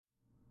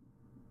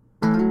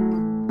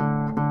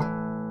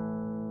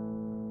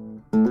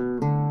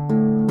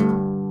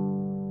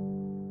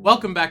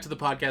Welcome back to the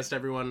podcast,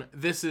 everyone.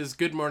 This is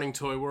Good Morning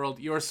Toy World,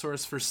 your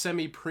source for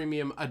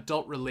semi-premium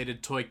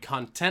adult-related toy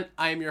content.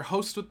 I am your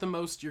host with the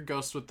most, your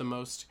ghost with the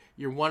most,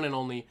 your one and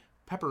only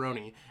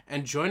Pepperoni.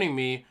 And joining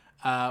me,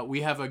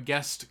 we have a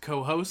guest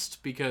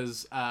co-host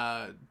because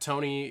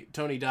Tony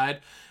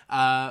died.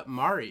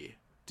 Mari,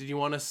 did you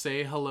want to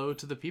say hello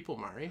to the people,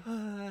 Mari?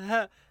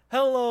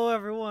 Hello,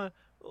 everyone.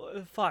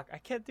 Fuck, I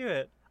can't do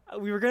it.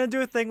 We were gonna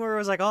do a thing where it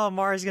was like, oh,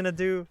 Mari's gonna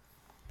do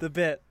the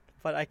bit.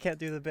 But I can't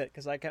do the bit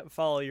because I can't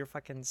follow your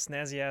fucking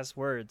snazzy ass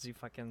words, you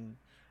fucking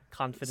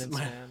confidence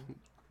man.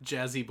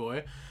 Jazzy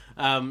boy.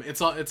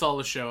 It's all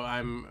a show.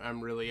 I'm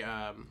really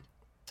I'm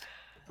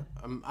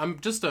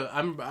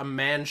a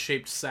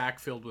man-shaped sack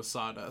filled with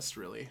sawdust,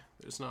 really.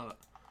 There's not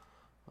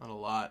a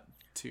lot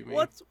to me.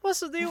 What's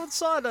the deal with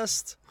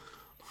sawdust?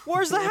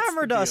 Where's the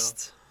hammer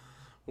dust?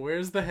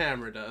 Where's the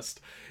hammer dust?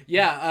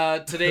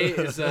 Yeah, today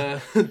is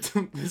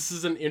this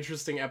is an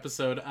interesting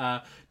episode.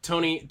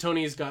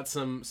 Tony's got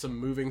some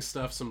moving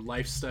stuff, some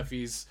life stuff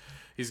he's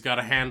got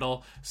to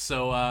handle.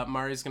 So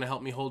Mari's gonna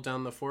help me hold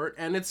down the fort,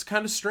 and it's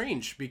kind of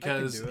strange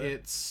because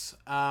it's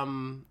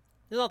not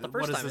the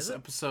first what time, is this is it?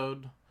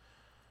 episode?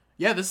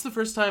 Yeah, this is the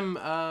first time.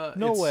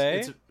 No way.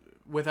 It's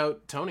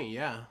without Tony.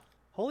 Yeah.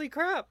 Holy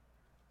crap!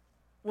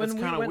 That's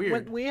kind of weird.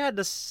 When we had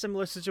this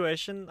similar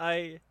situation,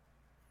 I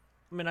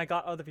mean, I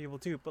got other people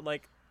too, but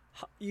like,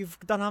 you've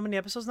done how many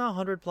episodes now?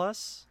 100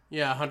 plus?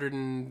 Yeah,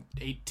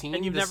 118.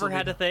 And you've never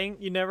had a thing?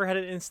 You never had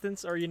an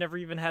instance, or you never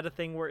even had a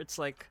thing where it's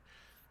like,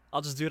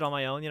 I'll just do it on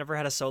my own? You never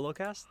had a solo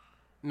cast?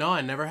 No, I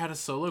never had a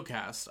solo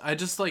cast. I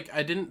just, I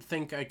didn't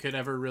think I could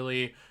ever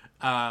really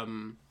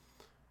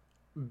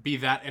be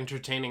that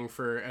entertaining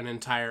for an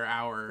entire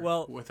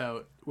hour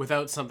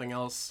without something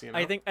else, you know?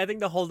 I think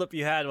the holdup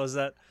you had was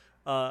that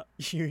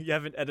you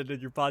haven't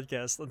edited your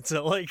podcast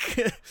until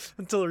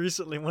until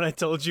recently when I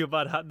told you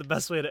about how the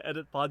best way to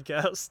edit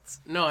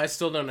podcasts. No, I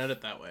still don't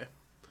edit that way.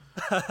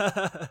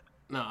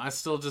 No, I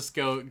still just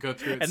go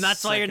through it. And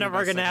that's why you're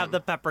never gonna have the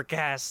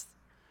Peppercast.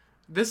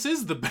 This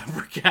is the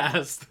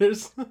Peppercast.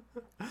 There's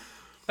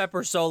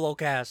Pepper solo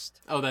cast.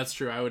 Oh, that's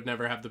true. I would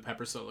never have the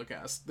Pepper solo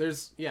cast.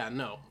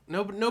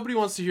 Nobody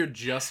wants to hear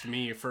just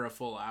me for a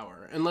full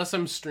hour unless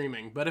I'm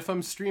streaming. But if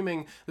I'm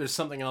streaming, there's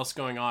something else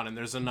going on and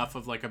there's enough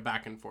of a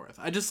back and forth.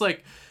 I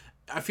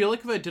feel like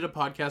if I did a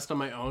podcast on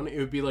my own, it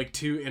would be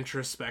too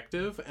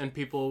introspective and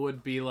people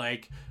would be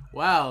like,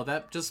 wow,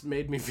 that just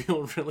made me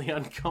feel really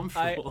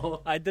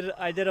uncomfortable. I did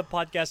a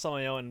podcast on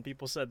my own and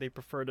people said they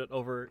preferred it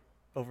over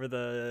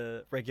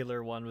the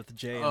regular one with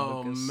Jay and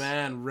Lucas. Oh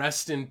man,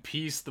 rest in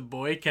peace, the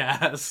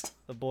Boycast.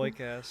 The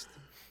Boycast.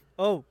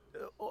 Oh,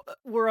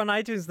 we're on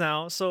iTunes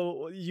now,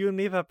 so you and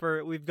me,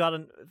 Pepper, we've got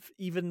an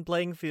even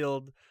playing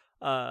field,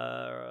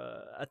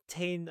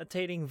 attaining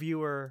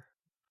viewer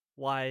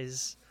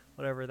wise,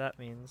 whatever that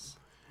means.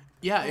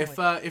 Yeah,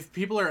 if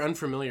people are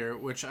unfamiliar,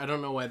 which I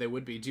don't know why they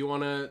would be, do you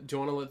wanna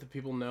let the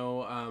people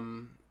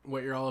know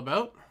what you're all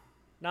about?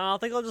 No, I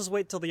think I'll just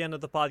wait till the end of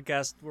the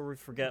podcast where we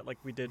forget like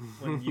we did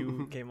when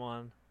you came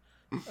on.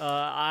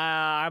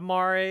 I'm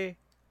Mari.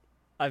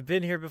 I've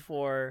been here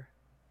before.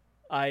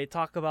 I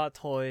talk about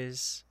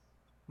toys.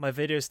 My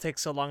videos take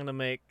so long to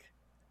make.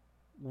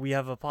 We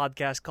have a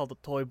podcast called the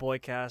Toy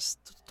Boycast.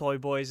 Toy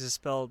Boys is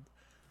spelled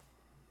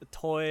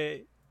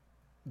Toy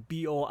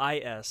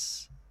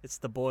BOIS. It's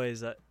the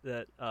boys that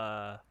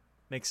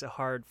makes it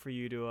hard for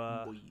you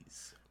to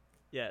boys.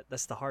 Yeah,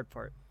 that's the hard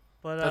part.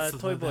 But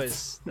Toy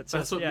Boys.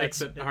 That's what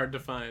makes it hard to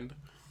find.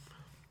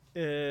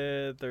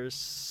 There's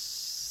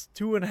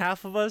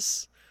 2.5 of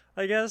us,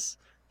 I guess.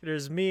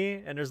 There's me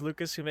and there's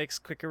Lucas who makes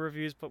quicker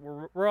reviews, but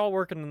we're all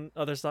working on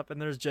other stuff.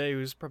 And there's Jay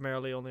who's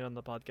primarily only on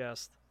the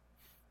podcast.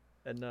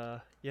 And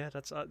yeah,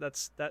 that's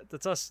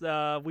us.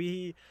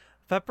 We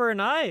Pepper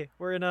and I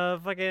we're in a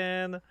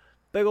fucking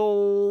big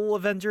ol'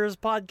 Avengers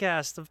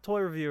podcast of toy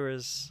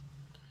reviewers.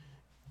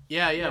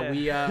 Yeah.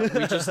 We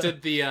just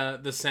did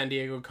the San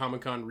Diego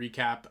Comic-Con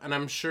recap, and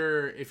I'm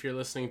sure if you're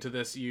listening to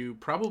this, you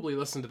probably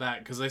listened to that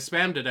because I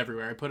spammed it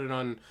everywhere. I put it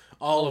on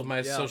all of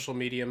my social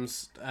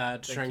mediums to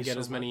try and get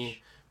as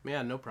many. Much.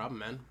 Yeah, no problem,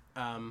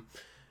 man.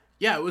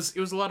 Yeah, it was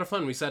a lot of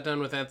fun. We sat down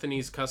with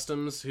Anthony's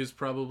Customs, who's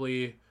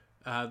probably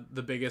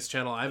the biggest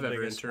channel I've ever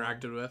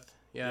interacted with.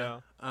 Yeah.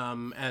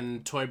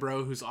 And Toy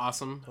Bro, who's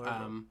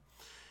awesome.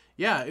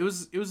 Yeah, it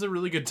was a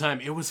really good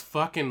time. It was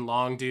fucking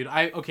long, dude.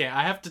 I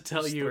have to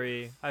tell you.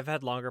 3. I've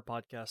had longer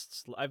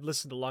podcasts. I've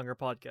listened to longer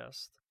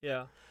podcasts.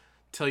 Yeah.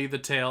 Tell you the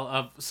tale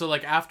of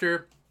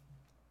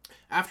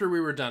after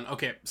we were done.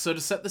 Okay, so to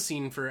set the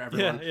scene for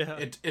everyone,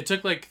 it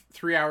took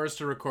 3 hours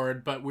to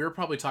record, but we were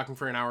probably talking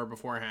for an hour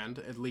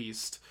beforehand at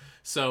least.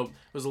 So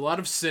it was a lot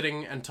of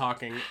sitting and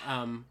talking.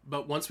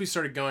 But once we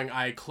started going,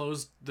 I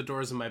closed the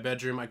doors in my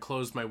bedroom. I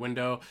closed my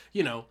window.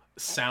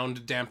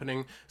 Sound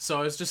dampening. So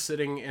I was just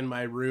sitting in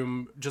my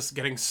room, just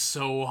getting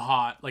so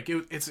hot.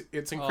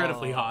 It's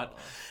incredibly hot.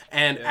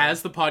 And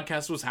as the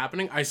podcast was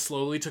happening, I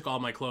slowly took all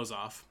my clothes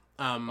off.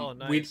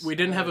 Nice. We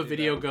didn't I have a wanna do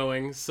video that.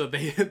 going, so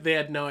they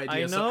had no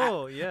idea. I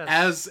know, yes.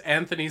 As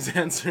Anthony's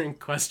answering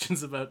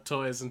questions about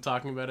toys and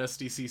talking about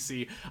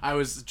SDCC, I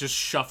was just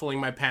shuffling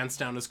my pants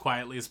down as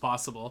quietly as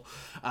possible.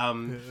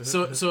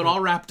 So it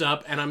all wrapped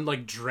up, and I'm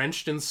like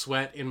drenched in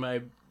sweat in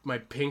my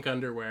pink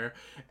underwear,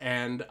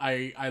 and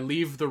I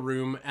leave the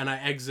room and I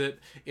exit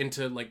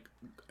into like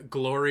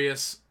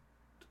glorious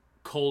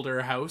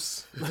colder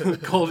house,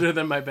 colder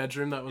than my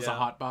bedroom that was a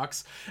hot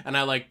box, and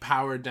I like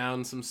powered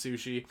down some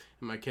sushi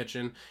in my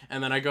kitchen,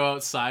 and then I go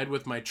outside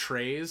with my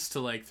trays to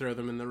like throw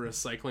them in the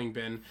recycling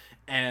bin,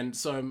 and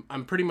so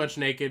I'm pretty much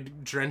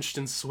naked, drenched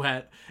in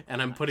sweat,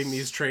 and I'm putting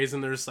these trays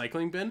in the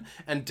recycling bin,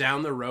 and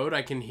down the road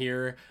I can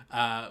hear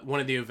one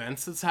of the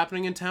events that's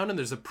happening in town, and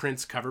there's a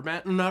Prince cover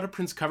band. Not a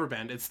Prince cover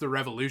band, it's the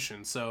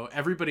Revolution, so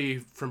everybody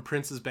from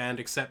Prince's band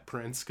except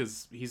Prince,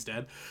 because he's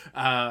dead,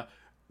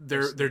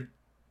 they're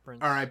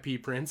Prince. R.I.P.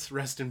 Prince,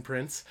 rest in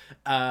Prince.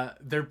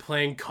 They're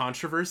playing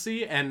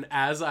Controversy, and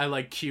as I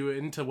like cue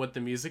into what the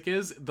music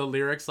is, the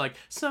lyrics like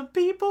 "Some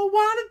people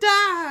want to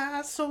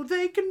die so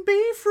they can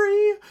be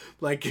free"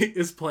 like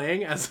is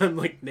playing as I'm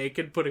like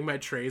naked putting my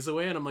trays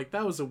away, and I'm like,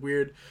 that was a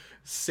weird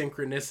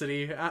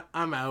synchronicity.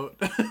 I'm out.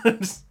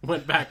 Just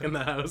went back in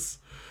the house.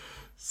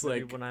 It's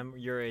Maybe like when I'm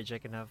your age, I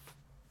can have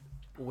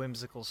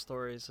whimsical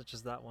stories such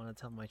as that one to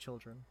tell my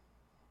children.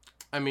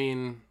 I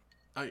mean,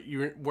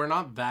 we're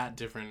not that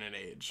different in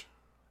age.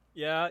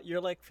 Yeah,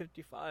 you're like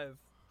 55.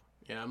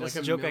 Yeah, I'm That's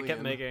like the joke I million.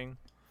 kept making.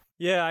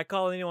 Yeah, I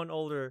call anyone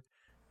older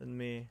than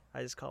me.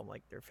 I just call them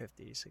like they're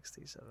 50,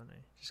 60, 70.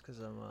 Just because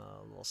I'm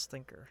a little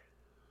stinker.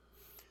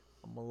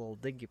 I'm a little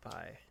dingy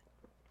pie.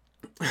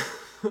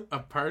 A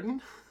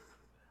pardon?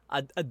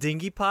 A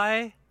dingy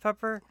pie,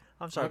 Pepper?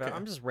 I'm sorry, Okay.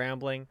 I'm just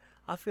rambling.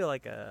 I feel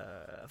like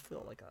a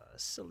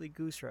silly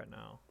goose right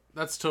now.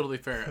 That's totally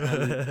fair.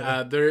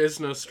 And, there is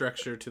no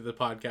structure to the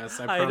podcast.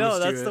 I promised know,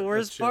 that's you the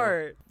worst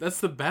part. That's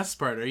the best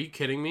part. Are you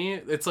kidding me?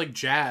 It's like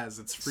jazz.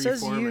 It's free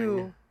Says forming.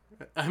 you.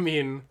 I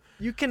mean,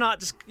 You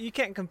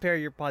can't compare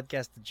your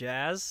podcast to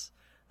jazz.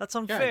 That's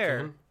yeah,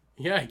 unfair.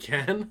 I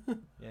can.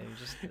 Yeah, you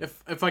just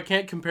If I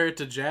can't compare it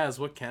to jazz,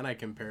 what can I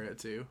compare it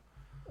to?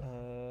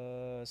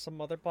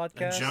 some other A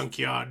podcast.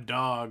 Junkyard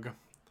Dog.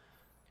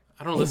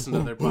 I don't listen to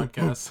their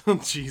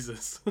podcasts.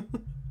 Jesus.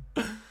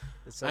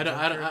 I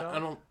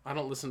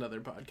don't listen to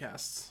other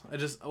podcasts.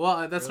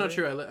 That's not Really?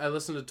 true. I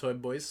listen to Toy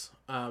Boys.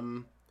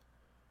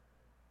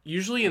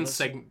 Usually in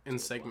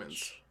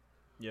segments.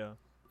 Yeah,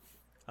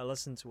 I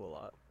listen to a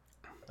lot.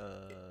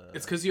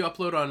 It's because you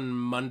upload on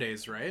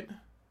Mondays, right?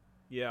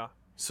 Yeah,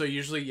 So I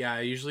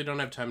usually don't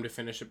have time to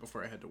finish it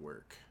before I head to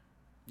work.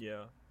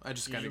 yeah. I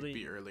just gotta Usually-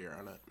 be earlier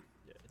on it.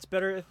 It's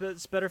better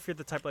if you're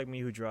the type like me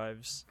who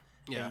drives.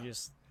 Yeah. And you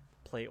just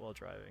play it while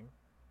driving.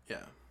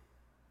 Yeah.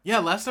 Yeah,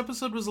 last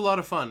episode was a lot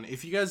of fun.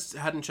 If you guys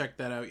hadn't checked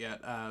that out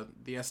yet,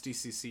 the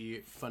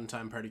SDCC Fun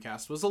Time Party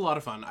Cast was a lot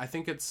of fun. I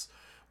think it's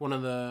one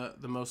of the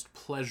most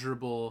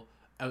pleasurable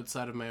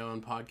outside of my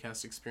own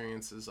podcast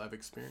experiences I've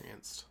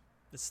experienced.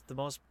 It's the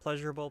most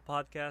pleasurable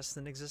podcast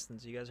in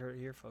existence. You guys heard it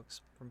here,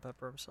 folks, from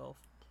Pepper himself.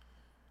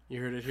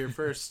 You heard it here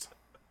first.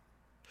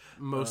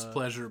 Most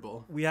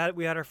pleasurable. We had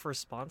our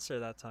first sponsor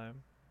that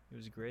time. It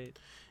was great.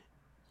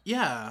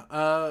 Yeah,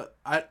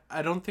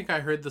 I don't think I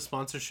heard the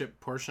sponsorship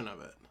portion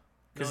of it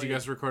because No, you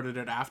guys recorded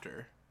it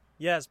after.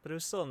 Yes, but it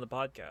was still in the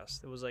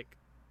podcast. It was like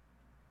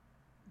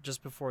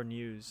just before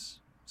news.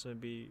 So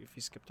maybe if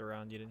you skipped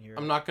around, you didn't hear it.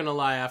 I'm not gonna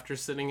lie. After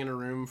sitting in a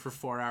room for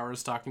 4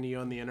 hours talking to you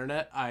on the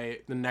internet,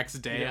 the next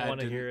day didn't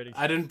wanna hear it again.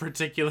 I didn't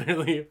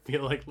particularly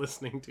feel like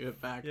listening to it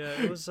back. Yeah,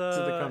 it was to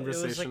the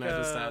conversation it was like I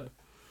just had.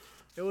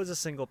 It was a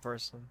single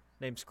person.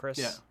 Name's Chris.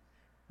 Yeah.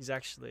 He's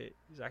actually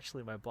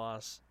my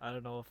boss. I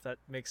don't know if that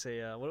makes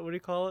a what do you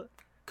call it?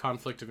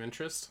 Conflict of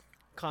interest.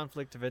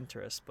 Conflict of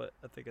interest, but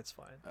I think it's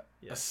fine.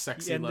 A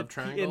sexy love He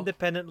triangle.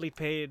 independently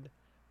paid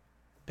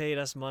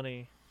us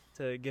money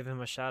to give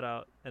him a shout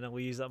out, and then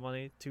we use that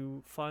money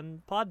to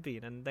fund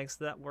Podbean. And thanks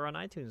to that, we're on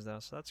iTunes now,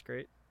 so that's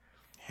great.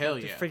 Hell I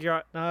yeah.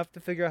 have to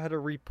figure out how to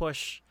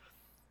repush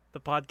the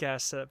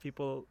podcast so that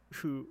people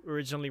who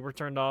originally were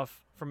turned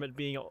off from it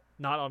being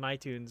not on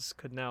iTunes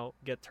could now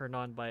get turned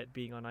on by it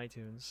being on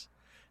iTunes.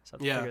 So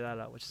I have to figure that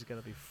out, which is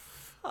gonna be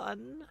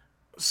fun.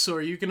 So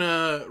are you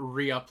gonna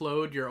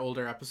re-upload your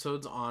older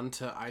episodes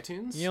onto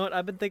iTunes? You know what?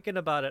 I've been thinking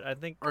about it.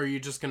 Or are you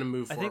just gonna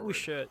move forward? I think we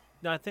should.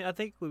 No, I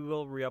think we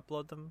will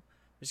re-upload them.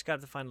 We just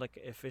got to find like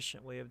an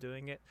efficient way of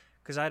doing it,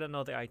 because I don't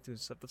know the iTunes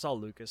stuff. That's all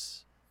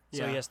Lucas,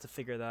 so he has to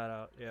figure that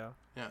out. Yeah.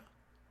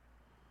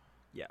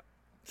 Yeah.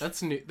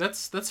 That's new.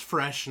 That's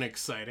fresh and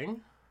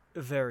exciting.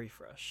 Very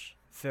fresh.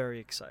 Very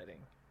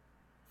exciting.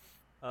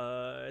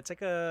 It's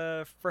like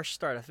a fresh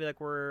start. I feel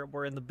like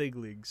we're in the big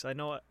leagues. I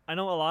know a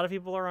lot of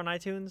people are on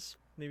iTunes.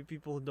 Maybe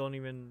people who don't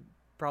even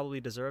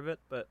probably deserve it,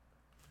 but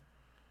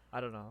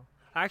I don't know.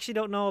 I actually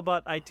don't know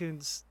about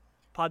iTunes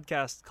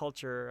podcast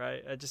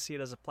culture. I just see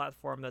it as a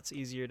platform that's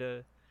easier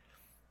to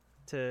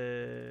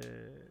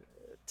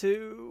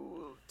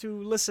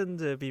listen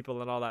to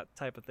people and all that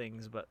type of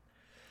things. But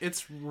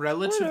It's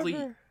relatively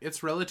Whatever.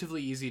 it's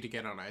relatively easy to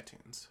get on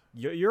iTunes.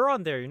 You're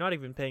on there. You're not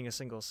even paying a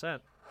single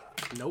cent.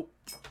 Nope.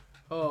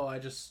 Oh, I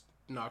just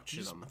knocked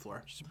shit on the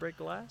floor. Just break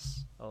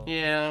glass. Oh.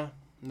 Yeah.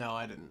 No,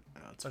 I didn't.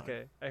 No, it's fine.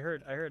 Okay. I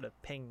heard a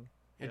ping.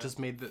 It just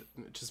made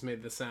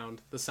the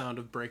sound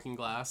of breaking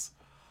glass.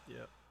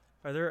 Yeah.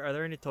 Are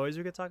there any toys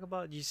we could talk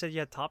about? You said you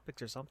had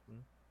topics or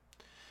something.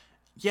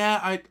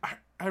 Yeah,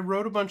 I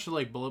wrote a bunch of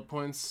like bullet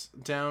points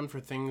down for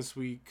things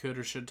we could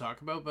or should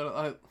talk about,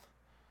 but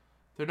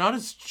they're not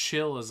as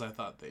chill as I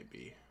thought they'd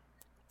be.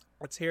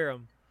 Let's hear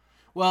them.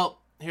 Well,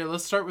 here,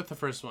 let's start with the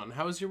first one.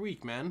 How was your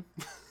week, man?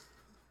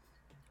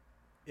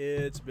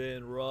 It's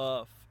been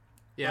rough.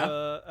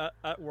 Yeah.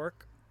 At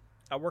work,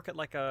 I work at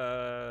like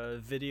a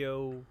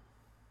video.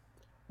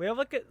 We have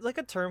like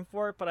a term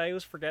for it, but I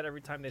always forget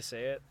every time they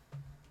say it.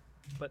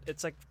 But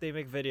it's like they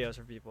make videos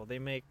for people. They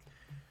make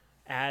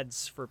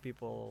ads for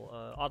people,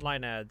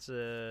 online ads,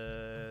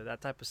 that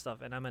type of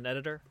stuff. And I'm an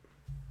editor,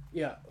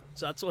 Yeah.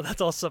 so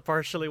that's also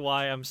partially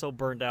why I'm so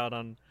burned out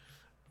on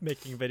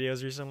making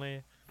videos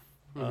recently.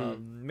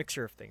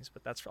 Mixture of things,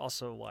 but that's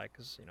also why,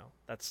 because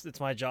it's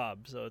my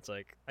job, so it's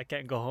like I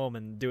can't go home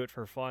and do it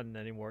for fun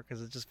anymore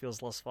because it just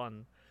feels less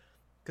fun,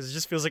 because it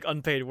just feels like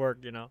unpaid work,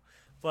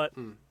 But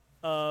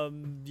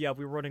yeah,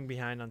 we were running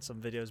behind on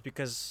some videos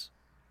because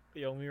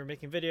when we were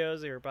making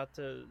videos,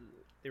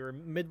 they were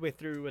midway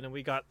through, and then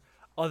we got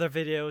other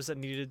videos that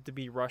needed to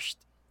be rushed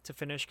to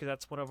finish because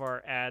that's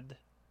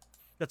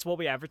what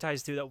we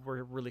advertised to, that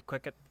we're really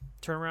quick at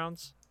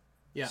turnarounds.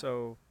 Yeah.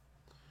 So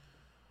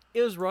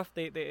it was rough.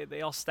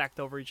 They all stacked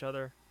over each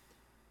other,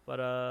 but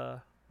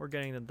we're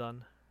getting them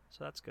done,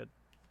 so that's good.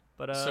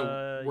 But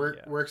so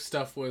work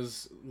stuff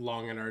was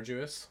long and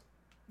arduous.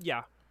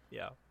 Yeah.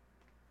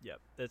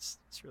 It's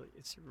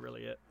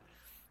really it.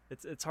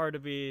 It's hard to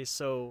be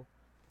so.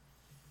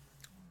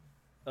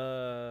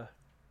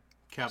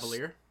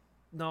 Cavalier.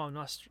 No,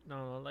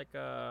 like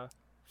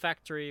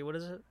factory. What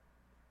is it?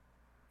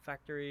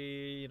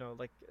 Factory.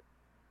 Like.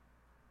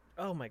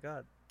 Oh my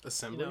god.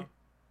 Assembly.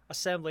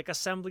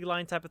 Assembly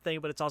line type of thing,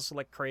 but it's also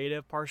like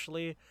creative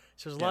partially.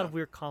 So there's a lot of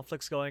weird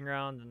conflicts going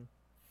around,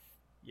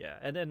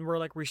 and and we're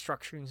like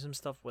restructuring some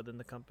stuff within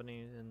the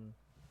company, and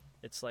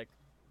it's like,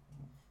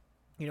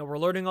 we're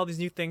learning all these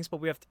new things,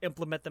 but we have to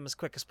implement them as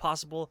quick as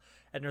possible,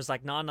 and there's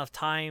like not enough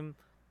time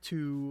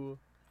to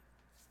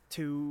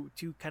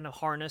kind of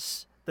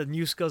harness the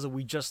new skills that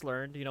we just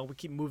learned. We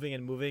keep moving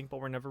and moving,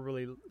 but we're never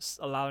really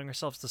allowing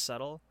ourselves to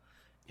settle.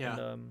 Yeah.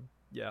 And,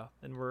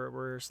 and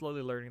we're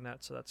slowly learning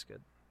that, so that's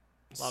good.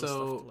 A lot of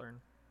stuff to learn.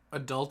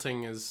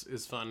 Adulting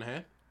is fun,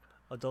 hey?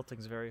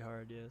 Adulting's very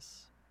hard,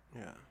 yes.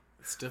 Yeah,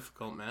 it's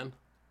difficult, man.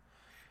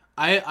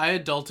 I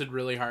adulted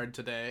really hard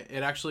today.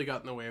 It actually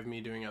got in the way of me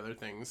doing other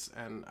things,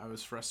 and I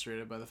was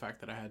frustrated by the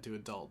fact that I had to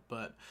adult.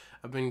 But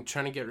I've been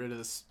trying to get rid of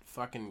this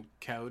fucking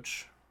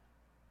couch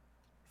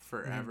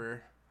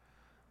forever.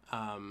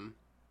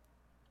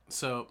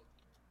 So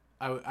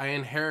I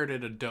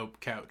inherited a dope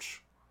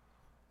couch.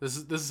 This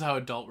is how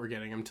adult we're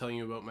getting. I'm telling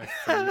you about my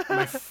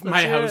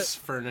house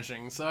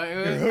furnishing. So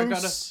I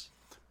got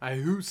my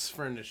house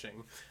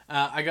furnishing.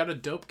 I got a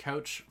dope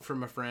couch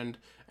from a friend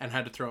and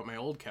had to throw out my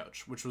old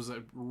couch, which was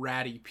a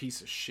ratty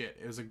piece of shit.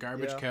 It was a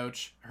garbage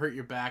couch. Hurt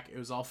your back. It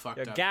was all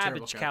fucked up.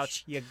 Garbage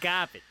couch. You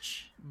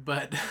garbage.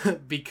 But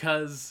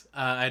because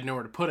I had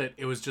nowhere to put it,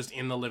 it was just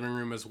in the living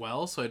room as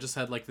well. So I just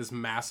had like this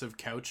massive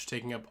couch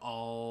taking up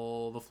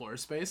all the floor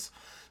space.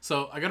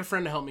 So I got a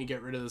friend to help me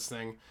get rid of this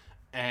thing.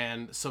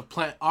 And so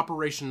plan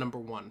number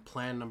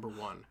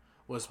one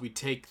was we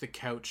take the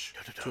couch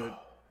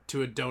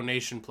to a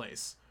donation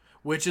place,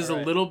 which is a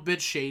little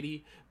bit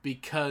shady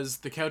because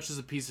the couch is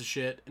a piece of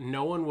shit.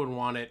 No one would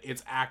want it.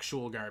 It's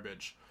actual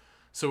garbage.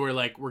 So we're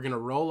going to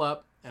roll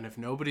up, and if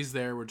nobody's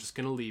there, we're just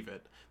going to leave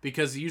it.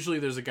 Because usually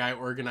there's a guy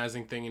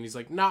organizing thing, and he's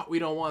like, nah, we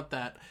don't want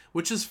that.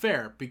 Which is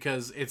fair,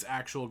 because it's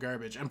actual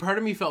garbage. And part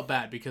of me felt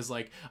bad, because,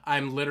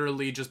 I'm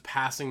literally just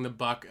passing the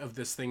buck of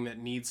this thing that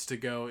needs to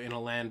go in a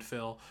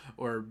landfill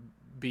or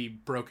be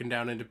broken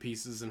down into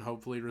pieces and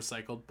hopefully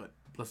recycled. But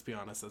let's be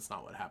honest, that's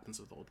not what happens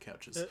with old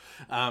couches.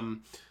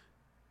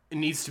 It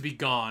needs to be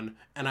gone,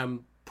 and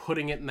I'm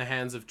putting it in the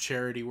hands of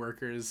charity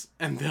workers,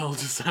 and they'll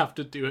just have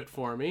to do it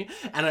for me.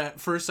 And at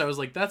first I was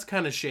like, that's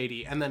kind of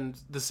shady. And then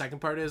the second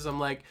part is I'm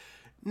like,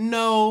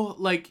 no,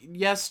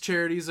 yes,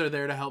 charities are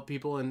there to help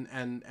people,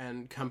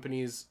 and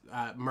companies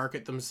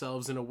market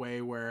themselves in a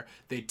way where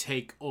they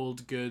take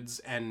old goods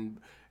and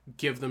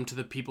give them to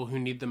the people who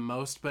need them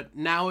most. But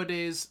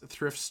nowadays,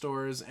 thrift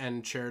stores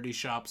and charity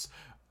shops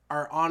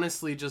are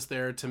honestly just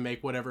there to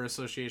make whatever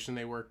association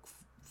they work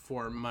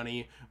for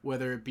money,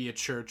 whether it be a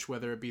church,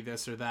 whether it be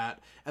this or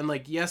that. And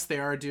yes, they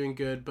are doing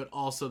good, but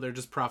also they're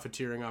just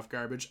profiteering off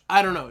garbage.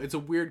 I don't know. It's a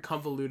weird,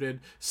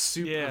 convoluted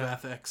soup of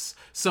ethics.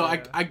 So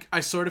I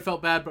sort of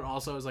felt bad, but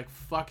also I was like,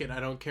 fuck it,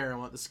 I don't care. I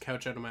want this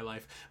couch out of my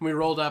life. And we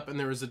rolled up, and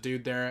there was a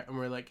dude there, and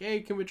we're like,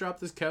 hey, can we drop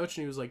this couch?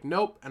 And he was like,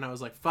 nope. And I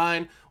was like,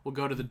 fine, we'll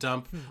go to the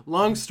dump.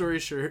 Long story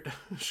short.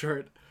 What's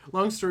up,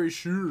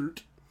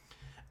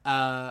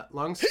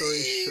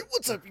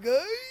 you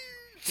guys?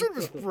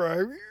 Service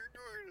Prime.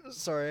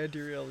 Sorry, I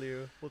derailed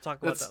you. We'll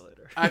talk about that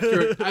later.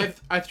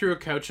 I threw a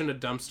couch in a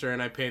dumpster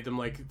and I paid them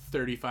like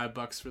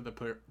 $35 for the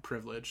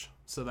privilege.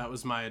 So that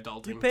was my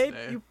adulting You paid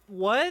today. you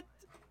what?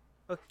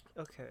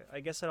 Okay, I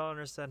guess I don't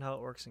understand how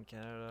it works in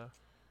Canada,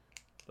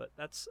 but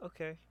that's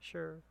okay.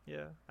 Sure,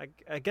 yeah.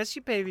 I guess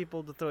you pay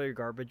people to throw your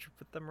garbage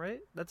with them, right?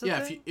 That's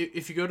yeah.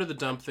 If you go to the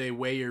dump, they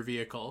weigh your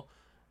vehicle,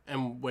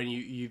 and when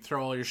you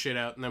throw all your shit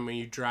out, and then when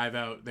you drive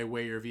out, they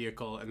weigh your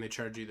vehicle and they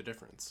charge you the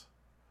difference.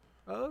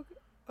 Oh,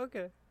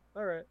 okay.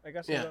 All right. I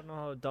guess I don't know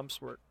how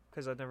dumps work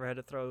because I've never had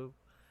to throw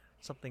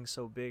something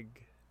so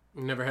big.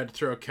 Never had to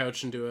throw a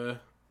couch into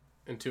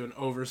an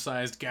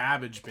oversized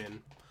garbage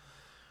bin.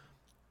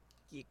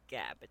 You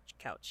garbage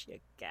couch, you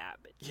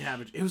garbage. Yeah,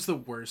 but it was the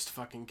worst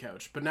fucking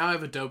couch. But now I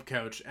have a dope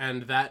couch,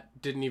 and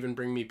that didn't even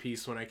bring me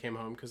peace when I came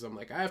home because I'm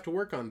like, I have to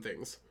work on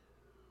things.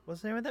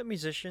 What's the name of that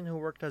musician who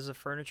worked as a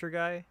furniture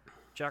guy?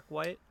 Jack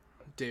White?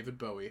 David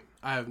Bowie.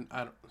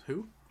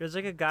 Who? There's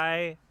like a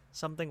guy,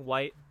 something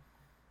White.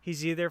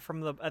 He's either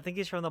from I think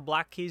he's from the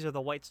Black Keys or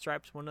the White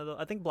Stripes.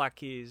 I think Black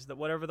Keys.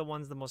 Whatever the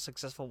one's the most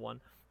successful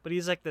one. But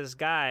he's like this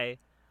guy,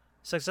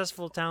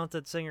 successful,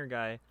 talented singer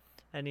guy,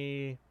 and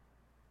he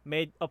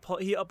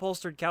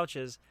upholstered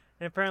couches,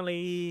 and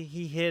apparently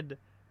he hid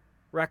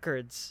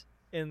records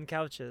in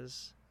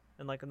couches,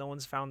 and like no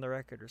one's found the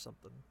record or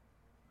something.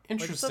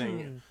 Interesting.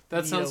 Like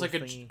that sounds like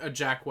a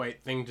Jack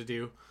White thing to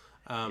do,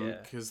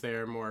 because yeah.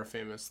 they're more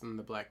famous than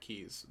the Black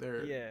Keys.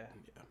 They're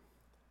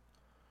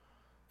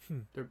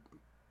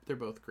They're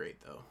both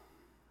great though.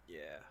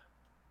 Yeah.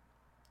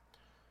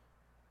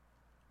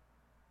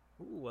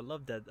 Ooh, I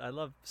love that. I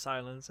love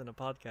silence in a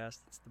podcast.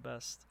 It's the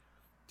best.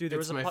 Dude,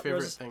 It's my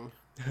favorite thing.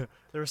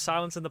 There was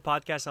silence in the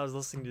podcast I was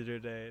listening to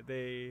today.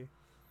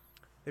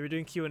 They were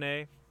doing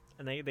Q&A,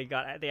 and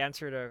they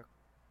answered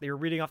they were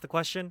reading off the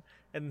question,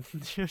 and it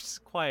was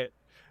just quiet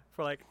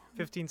for like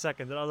 15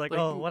 seconds, and I was like,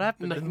 oh, what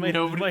happened?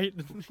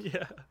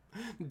 Yeah.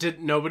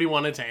 Did nobody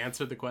wanted to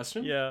answer the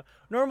question? Yeah.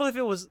 Normally if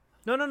it was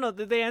no,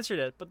 they answered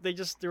it, but they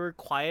were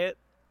quiet.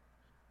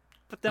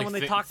 But then like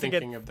when they talked again,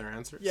 thinking of their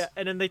answers. Yeah,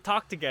 and then they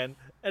talked again,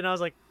 and I was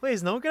like, "Wait,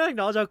 is no one gonna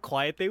acknowledge how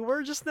quiet they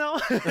were just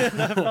now?"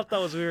 And I felt that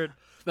was weird.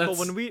 But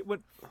when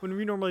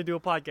we normally do a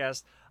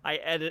podcast, I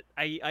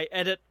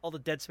edit all the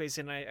dead space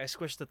and I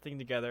squish the thing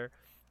together.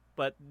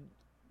 But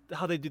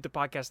how they do the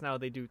podcast now,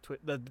 they do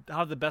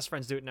how the best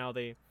friends do it now.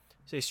 They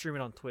stream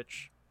it on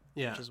Twitch.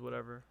 Yeah, which is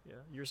whatever. Yeah,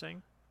 you're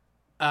saying?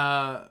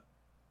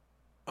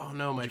 Oh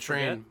no, my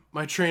train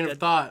of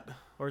thought.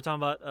 We're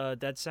talking about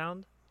Dead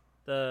Sound,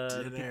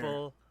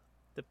 the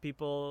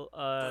people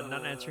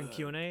not answering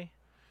Q&A.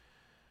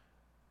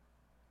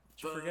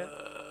 Did you forget?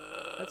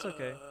 That's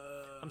okay.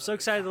 I'm so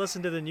excited to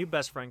listen to the new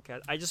Best Friend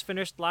Cast. I just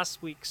finished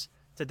last week's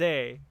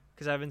today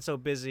because I've been so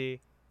busy.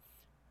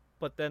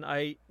 But then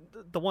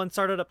the one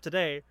started up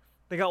today.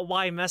 They got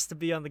YMS to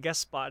be on the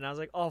guest spot, and I was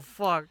like, oh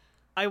fuck,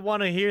 I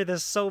want to hear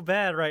this so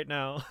bad right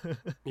now.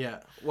 Yeah,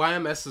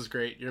 YMS is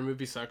great. Your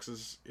Movie Sucks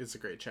is a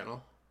great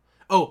channel.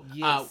 Oh,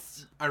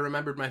 yes. I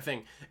remembered my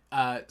thing.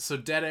 So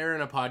dead air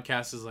in a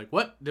podcast is like,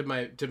 what? Did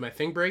my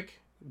thing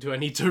break? Do I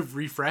need to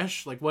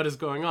refresh? Like, what is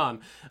going on?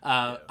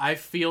 I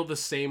feel the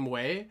same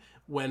way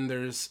when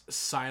there's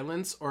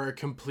silence or a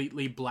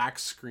completely black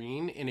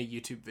screen in a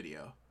YouTube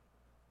video.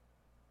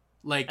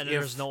 Like, and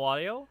there's no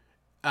audio?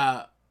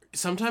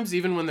 Sometimes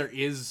even when there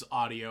is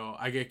audio,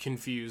 I get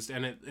confused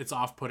and it's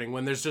off-putting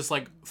when there's just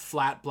like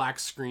flat black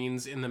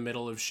screens in the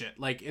middle of shit.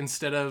 Like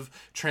instead of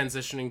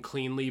transitioning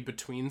cleanly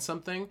between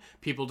something,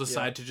 people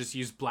decide to just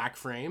use black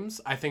frames.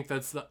 I think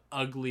that's the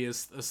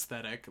ugliest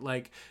aesthetic.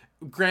 Like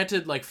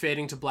granted, like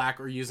fading to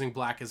black or using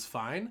black is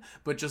fine,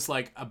 but just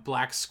like a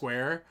black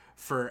square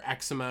for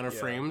X amount of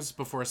frames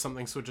before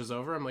something switches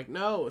over, I'm like,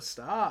 no,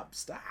 stop.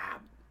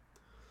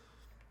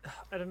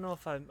 I don't know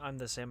if I'm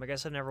the same. I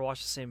guess I've never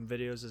watched the same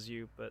videos as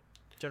you, but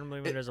generally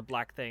when there's a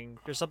black thing,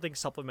 there's something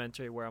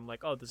supplementary where I'm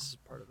like, oh, this is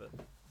part of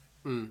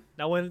it.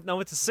 Now when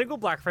it's a single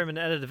black frame and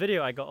edit a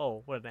video, I go,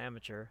 oh, what an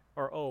amateur,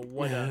 or oh,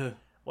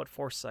 what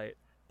foresight.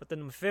 But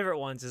then my favorite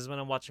ones is when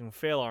I'm watching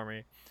Fail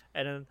Army,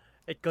 and then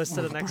it goes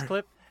to the next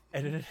clip,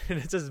 and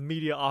it says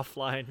media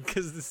offline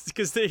because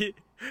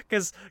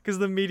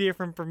the media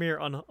from Premiere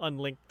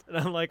unlinked, and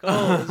I'm like,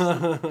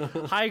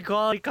 oh, high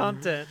quality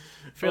content.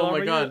 Oh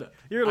my god,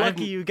 you're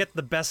lucky you get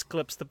the best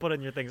clips to put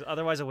in your things.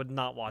 Otherwise, I would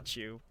not watch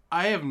you.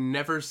 I have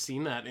never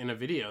seen that in a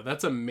video.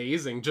 That's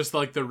amazing. Just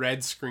like the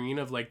red screen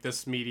of like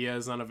this media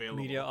is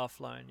unavailable. Media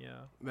offline,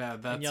 yeah. Yeah,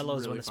 that's and yellow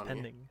is really when it's funny.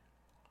 pending.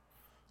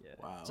 Yeah,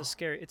 wow.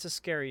 It's a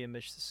scary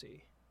image to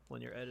see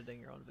when you're editing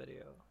your own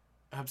video.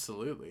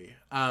 Absolutely.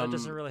 That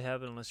doesn't really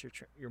happen unless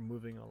you're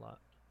moving a lot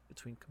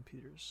between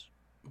computers.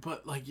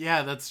 But like,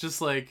 yeah, that's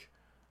just like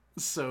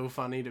so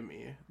funny to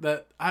me.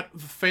 That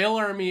Fail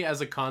Army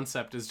as a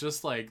concept is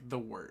just like the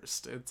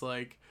worst. It's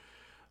like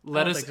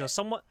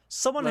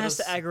someone has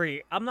to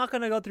agree. I'm not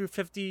gonna go through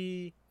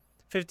 50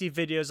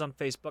 videos on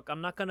Facebook.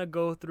 I'm not gonna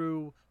go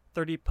through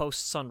 30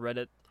 posts on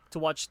Reddit to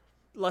watch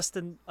less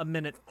than a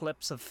minute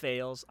clips of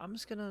fails. I'm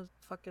just gonna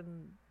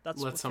fucking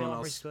let someone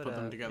else put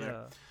them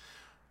together.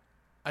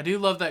 I do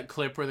love that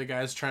clip where the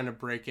guy's trying to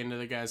break into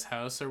the guy's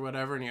house or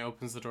whatever, and he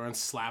opens the door and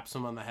slaps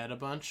him on the head a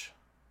bunch.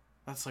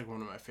 That's like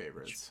one of my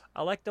favorites.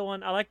 I like the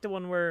one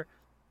where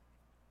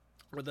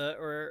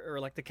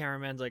like the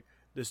cameraman's like,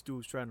 this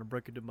dude's trying to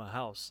break into my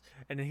house,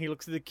 and then he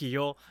looks at the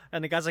keyhole,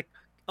 and the guy's like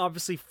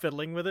obviously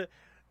fiddling with it,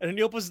 and then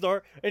he opens the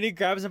door and he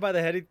grabs him by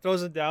the head, he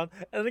throws him down,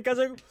 and the guy's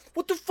like,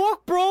 what the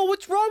fuck, bro?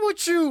 What's wrong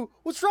with you,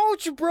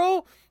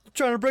 bro? You're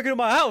trying to break into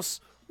my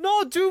house?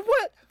 No, dude,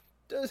 what?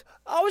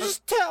 I was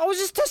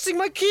just testing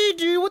my key,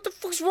 dude. What the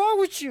fuck's wrong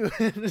with you?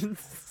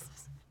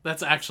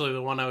 That's actually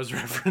the one I was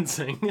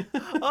referencing.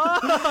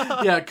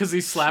 Yeah, because he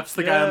slaps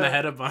the guy on the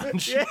head a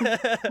bunch. Yeah.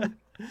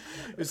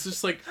 It's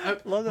just like,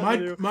 Love that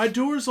video. my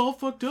door's all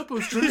fucked up. I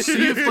was trying to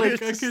see if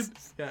like I could.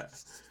 Yeah.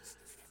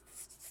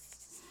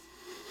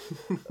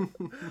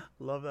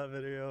 Love that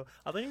video.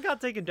 I think it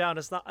got taken down.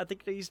 It's not. I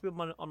think it used to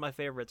be on my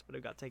favorites, but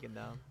it got taken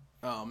down.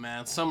 Oh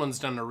man, someone's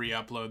done a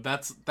re-upload.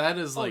 That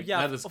is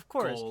of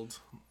course. Gold.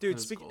 Dude,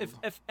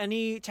 if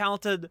any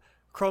talented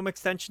Chrome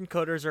extension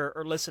coders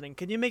are listening,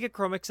 can you make a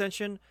Chrome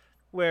extension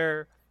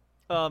where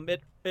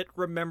it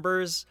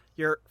remembers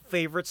your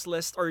favorites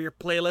list or your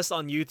playlist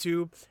on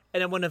YouTube,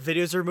 and then when the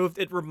videos are removed,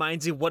 it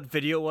reminds you what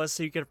video it was,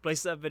 so you can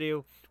replace that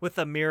video with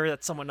a mirror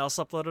that someone else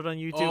uploaded on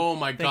YouTube? Oh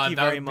my god, Thank you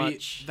very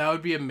much. That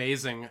would be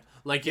amazing.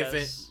 Like if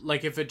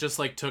it just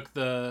like took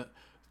the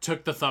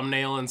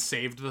thumbnail and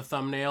saved the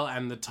thumbnail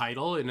and the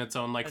title in its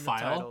own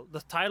file.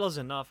 The title's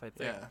enough, I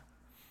think. Yeah.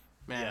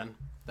 Man,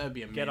 that'd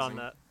be amazing. Get on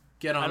that.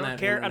 I don't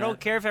care. Internet. I don't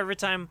care if every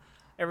time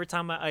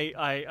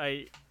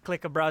I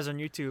click a browser on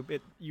YouTube,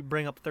 you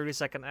bring up a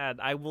 30-second ad.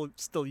 I will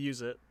still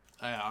use it.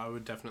 I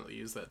would definitely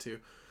use that too.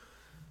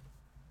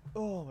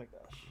 Oh my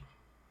gosh.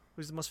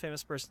 Who's the most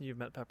famous person you've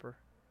met, Pepper?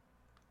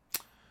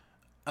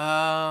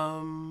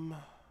 The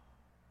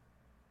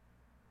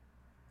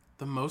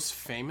most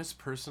famous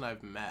person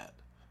I've met.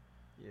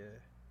 Yeah.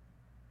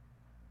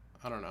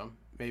 I don't know.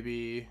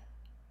 Maybe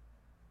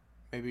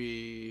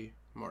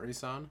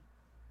Mori-san,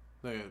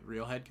 the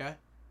real head guy.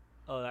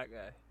 Oh, that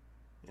guy.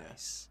 Yeah.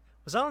 Nice.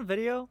 Was that on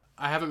video?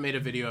 I haven't made a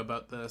video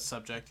about the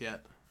subject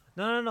yet.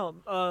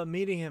 No.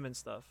 Meeting him and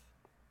stuff.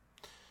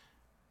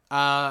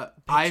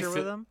 Picture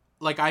with him?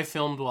 Like I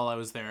filmed while I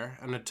was there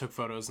and it took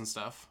photos and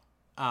stuff.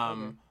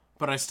 Okay.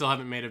 But I still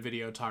haven't made a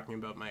video talking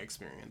about my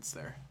experience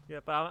there.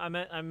 Yeah, but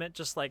I meant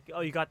just like, oh,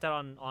 you got that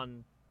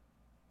on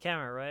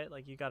camera, right?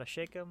 Like you got to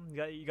shake him.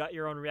 You got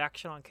your own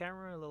reaction on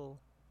camera, No,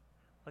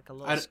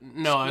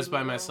 I was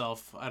by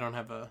myself. I didn't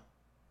have a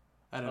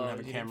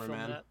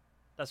cameraman.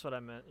 That's what I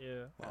meant.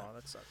 Yeah. Oh,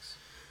 that sucks.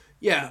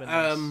 Yeah.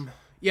 Nice.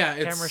 Yeah.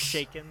 It's camera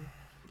shaking.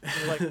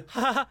 You're like,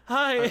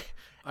 hi.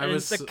 And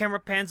the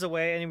camera pans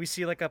away, and we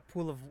see like a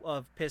pool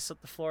of piss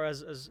at the floor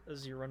as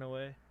you run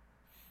away.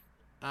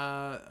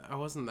 I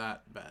wasn't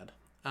that bad.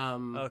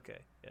 Okay.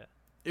 Yeah.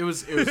 It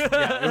was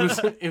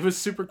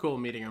super cool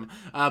meeting him.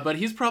 But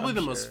he's probably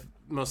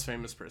most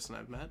famous person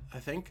I've met. I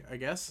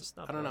guess.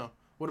 I don't know.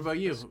 What about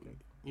you?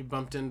 You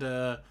bumped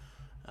into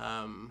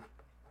Tim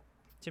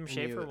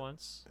Schafer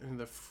once.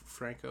 The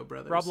Franco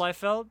brothers. Rob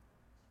Liefeld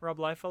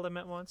I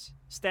met once.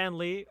 Stan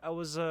Lee, I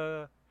was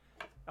in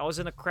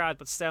a crowd,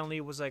 but Stan Lee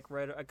was like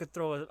right. I could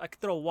throw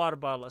a water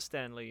bottle at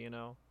Stan Lee, you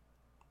know.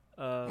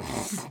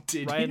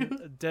 Did Ryan,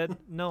 you? Dead?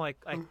 No, I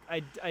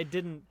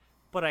didn't,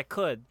 but I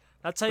could.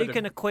 That's how you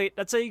can equate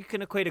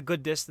a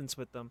good distance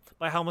with them,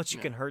 by how much you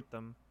can hurt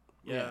them.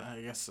 Yeah,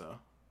 I guess so.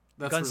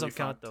 That's Guns really don't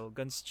count though.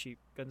 Guns cheap.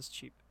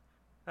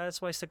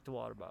 That's why I stick to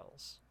water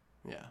bottles.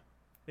 Yeah.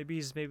 Maybe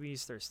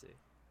he's thirsty.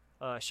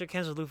 Shook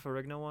hands with Lou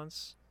Ferrigno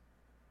once.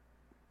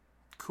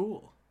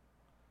 Cool.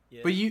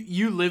 Yeah. But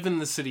you live in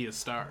the city of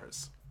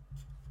stars.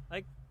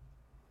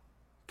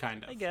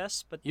 Kind of. I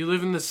guess, but you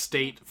live in the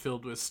state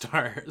filled with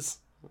stars.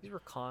 These were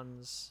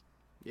cons.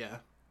 Yeah.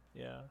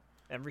 Yeah.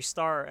 Every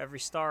star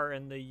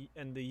in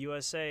the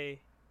USA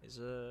is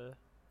a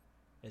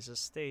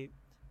state.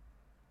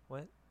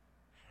 What?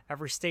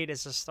 Every state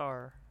is a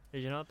star.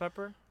 Did you know that,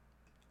 Pepper?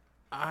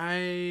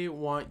 I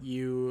want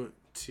you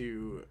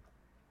to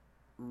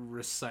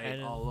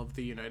recite all of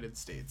the United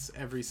States,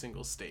 every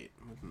single state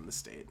within the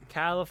state.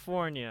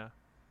 California,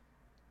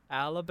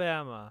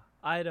 Alabama,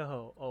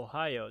 Idaho,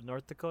 Ohio,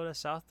 North Dakota,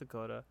 South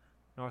Dakota,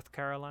 North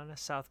Carolina,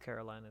 South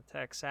Carolina,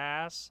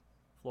 Texas,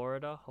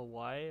 Florida,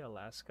 Hawaii,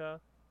 Alaska,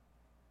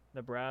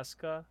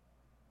 Nebraska.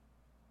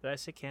 Did I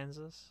say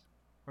Kansas?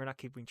 We're not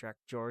keeping track.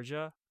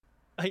 Georgia.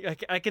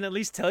 I can at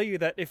least tell you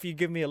that if you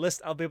give me a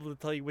list, I'll be able to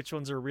tell you which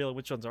ones are real and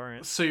which ones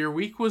aren't. So your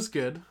week was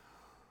good.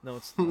 No,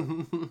 it's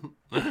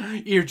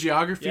not. Your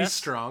geography's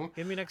strong.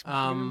 Give me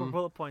more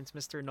bullet points,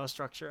 Mr. No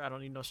Structure. I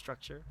don't need no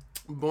structure.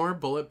 More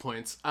bullet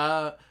points.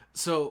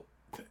 So,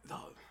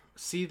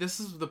 see, this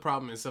is the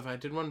problem is if I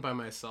did one by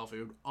myself, it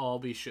would all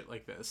be shit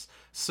like this.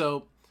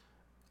 So,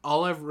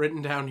 all I've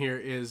written down here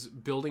is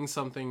building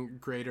something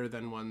greater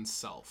than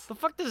oneself. The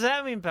fuck does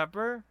that mean,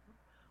 Pepper?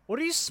 What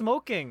are you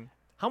smoking?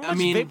 How much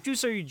vape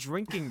juice are you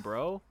drinking,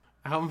 bro?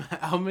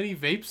 How many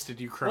vapes did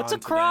you cron? What's a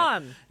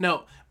cron? Today?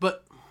 No,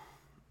 but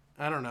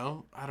I don't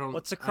know.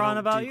 What's a cron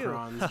about you?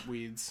 Crons,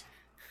 weeds.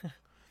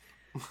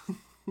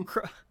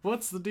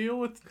 What's the deal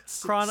with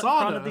Chron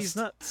of these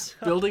nuts?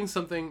 Building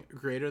something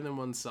greater than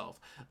oneself.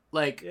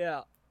 Like,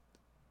 yeah.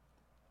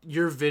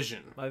 Your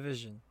vision. My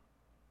vision.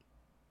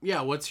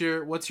 Yeah, what's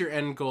your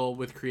end goal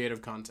with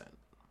creative content?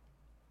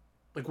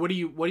 Like, what do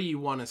you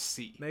want to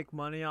see? Make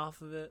money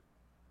off of it.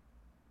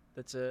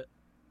 That's it.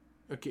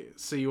 Okay,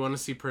 so you want to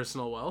see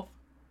personal wealth?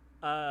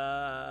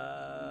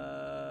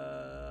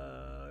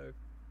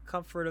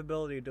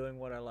 Comfortability doing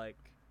what I like.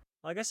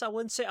 I guess I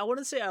wouldn't say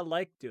I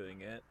like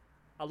doing it.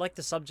 I like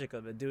the subject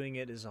of it. Doing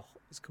it is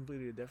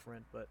completely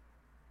different, but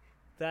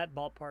that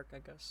ballpark, I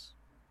guess.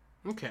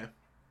 Okay.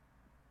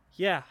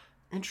 Yeah.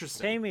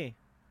 Interesting. Pay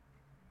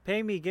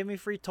me. Give me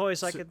free toys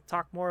so I can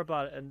talk more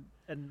about it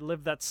and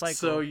live that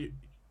cycle.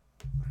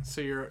 So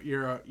you're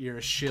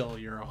a shill.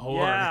 You're a whore.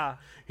 Yeah.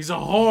 He's a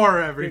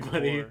whore,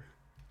 everybody.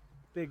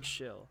 Big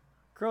shill.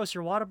 Gross.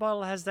 Your water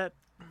bottle has that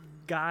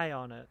guy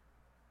on it.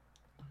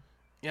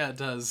 Yeah, it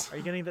does. Are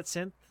you getting that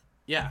synth?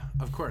 Yeah,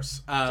 of course.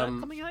 Is that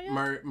coming out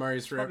yet?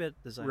 Mari's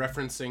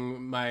referencing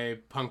my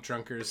Punk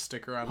Drunkers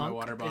sticker on my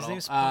water bottle. His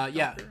name's Punk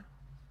yeah. Drunker?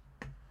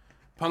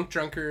 Punk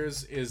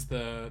Drunkers is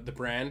the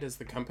brand, is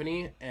the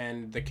company,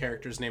 and the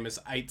character's name is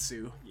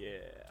Aitsu. Yeah.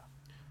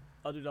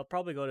 Oh, dude, I'll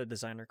probably go to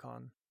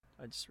DesignerCon.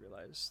 I just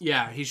realized.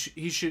 Yeah, he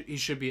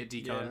should be at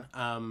Decon.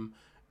 Yeah.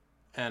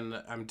 And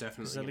I'm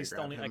definitely at least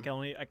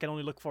I can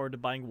only look forward to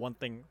buying one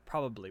thing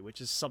probably,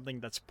 which is something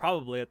that's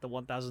probably at the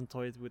 1,000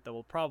 toys booth that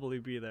will probably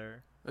be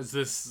there. Is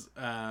this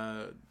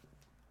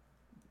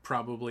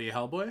probably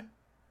Hellboy?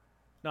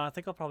 No, I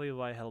think I'll probably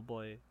buy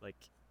Hellboy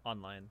like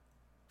online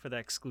for the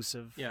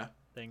exclusive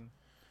thing.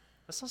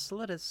 That's not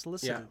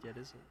solicited yet,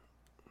 is it?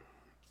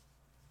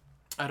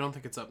 I don't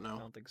think it's up now. I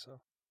don't think so.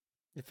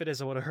 If it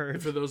is, I would have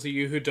heard. For those of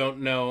you who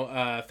don't know,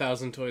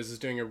 1,000 Toys is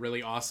doing a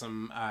really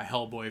awesome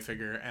Hellboy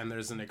figure, and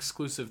there's an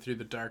exclusive through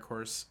the Dark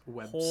Horse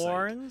website.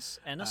 Horns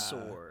and a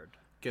sword.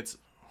 Gets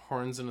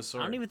horns and a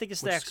sword. I don't even think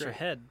it's the extra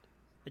head.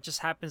 It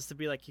just happens to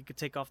be like you could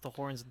take off the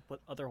horns and put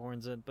other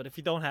horns in. But if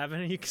you don't have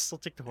any, you can still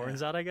take the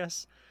horns out, I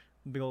guess.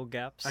 Big old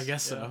gaps. I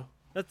guess so.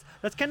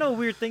 That's kind of a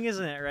weird thing,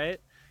 isn't it,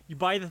 right? You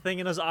buy the thing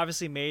and it was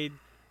obviously made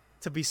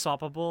to be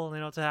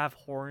swappable, to have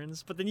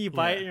horns, but then you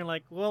buy it and you're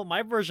like, well,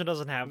 my version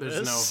doesn't have this.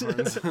 There's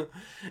no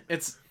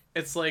horns.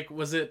 It's like,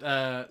 was it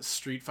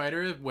Street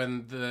Fighter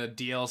when the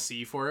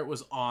DLC for it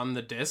was on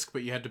the disc,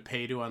 but you had to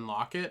pay to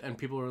unlock it, and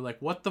people were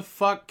like, what the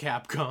fuck,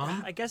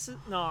 Capcom? I guess, if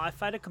I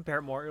had to compare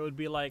it more, it would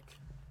be like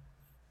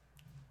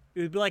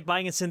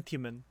buying a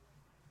Synth-Human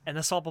and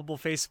the swappable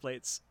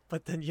faceplates,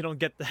 but then you don't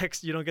get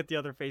the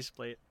other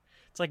faceplate.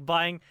 It's like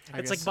buying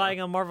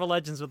a Marvel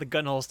Legends with a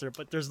gun holster,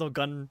 but there's no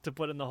gun to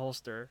put in the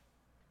holster.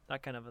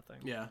 That kind of a thing.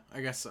 Yeah,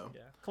 I guess so.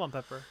 Yeah, come on,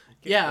 Pepper.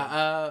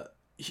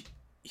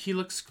 He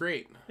looks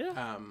great.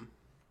 Yeah.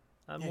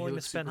 I'm willing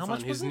to spend. How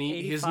much his was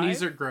it? His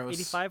knees are gross.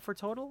 85 for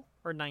total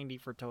or 90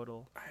 for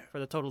total for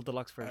the total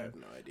deluxe version? I have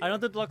no idea. I know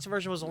the deluxe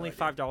version was only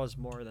 $5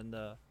 more than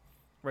the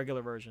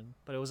regular version,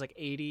 but it was like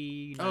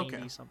 80,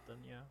 90 something.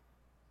 Yeah,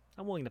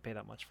 I'm willing to pay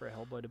that much for a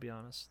Hellboy, to be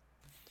honest.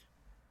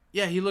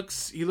 Yeah, he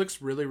looks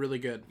really, really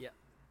good. Yeah.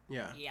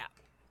 Yeah.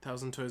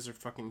 1,000 Toys are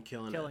fucking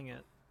killing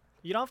it.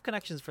 You don't have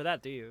connections for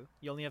that, do you?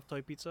 You only have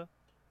Toy Pizza?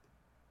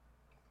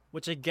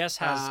 Which I guess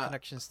has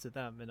connections to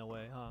them in a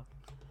way, huh?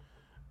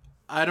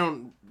 I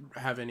don't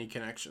have any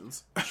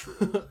connections.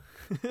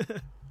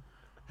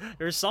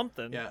 There's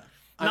something. Yeah.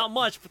 Not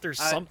much, but there's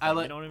something.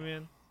 You know what I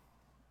mean?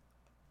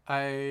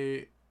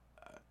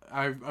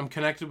 I'm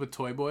connected with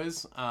Toy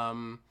Boys,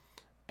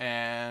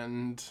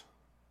 and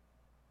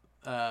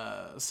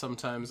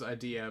sometimes I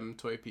DM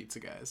Toy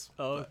Pizza guys.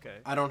 Oh, okay.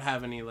 I don't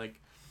have any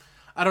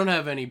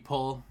any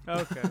pull.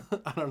 Okay.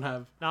 I don't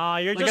have. Nah,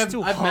 you're just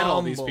too humble. I've met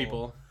all these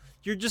people.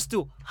 You're just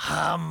too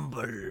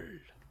humble.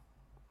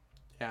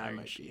 Yeah, I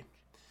might be.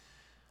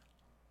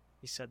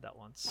 He said that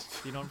once.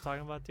 You know what I'm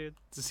talking about, dude?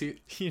 Is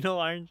he? You know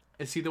Iron?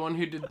 Is he the one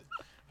who did?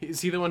 Is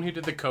he the one who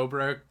did the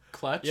Cobra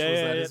clutch?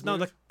 Yeah. No,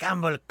 the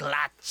Camel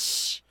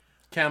clutch.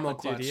 Camel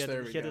clutch. Dude,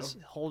 there we go. He had this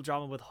whole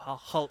drama with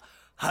Hulk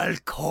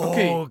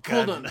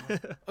Hogan.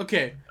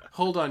 Okay,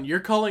 hold on. You're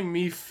calling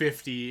me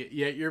 50,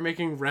 yet you're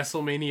making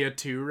WrestleMania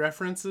 2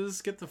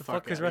 references? Get the fuck out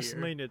of here. Fuck is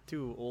WrestleMania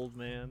 2, old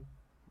man?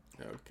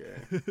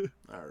 Okay.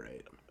 All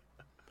right.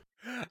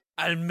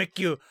 I'll make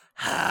you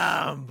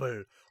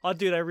humble. Oh,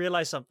 dude, I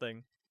realized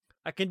something.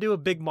 I can do a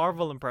big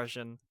Marvel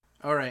impression.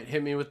 All right,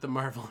 hit me with the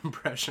Marvel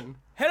impression.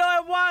 Hello,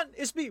 everyone.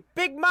 It's me,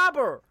 Big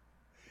Marvel.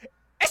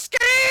 I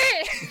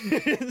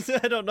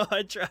don't know.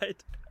 I tried.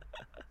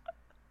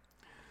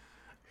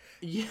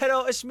 Yeah.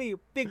 Hello, it's me,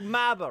 Big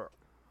Marvel.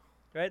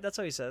 Right? That's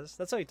how he says.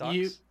 That's how he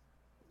talks.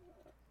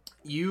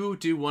 You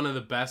do one of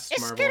the best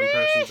Marvel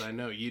impressions I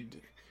know.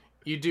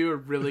 You do a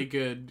really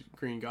good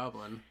Green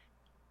Goblin.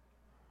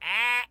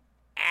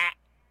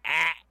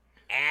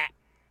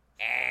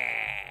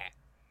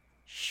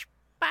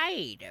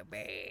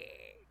 Spider-Man.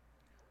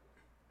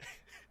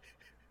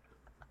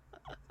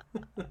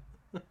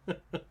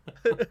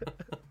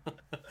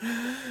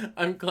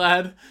 I'm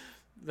glad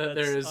that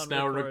there is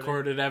now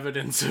recorded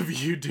evidence of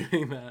you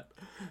doing that.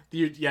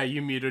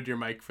 You muted your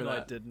mic for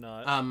that. I did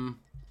not.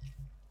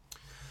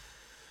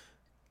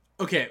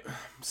 Okay,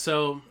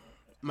 so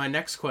my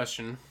next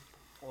question,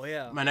 Oh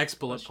yeah. my next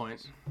bullet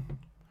point,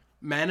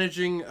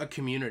 managing a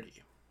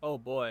community. Oh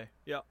boy.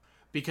 Yeah.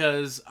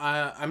 Because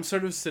I'm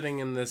sort of sitting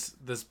in this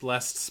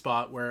blessed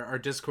spot where our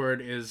Discord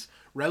is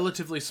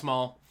relatively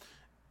small.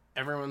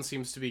 Everyone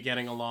seems to be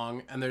getting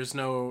along, and there's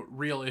no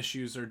real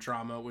issues or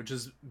drama, which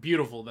is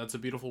beautiful. That's a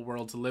beautiful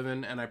world to live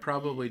in, and I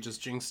probably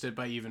just jinxed it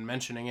by even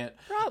mentioning it.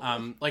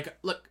 Like,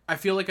 look, I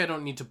feel like I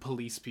don't need to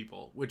police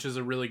people, which is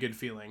a really good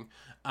feeling.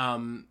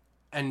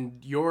 And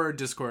your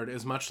Discord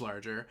is much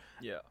larger.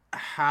 Yeah.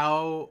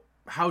 How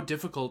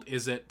difficult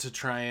is it to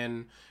try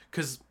and...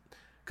 Because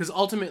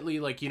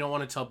ultimately, like, you don't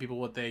want to tell people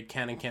what they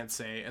can and can't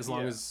say, as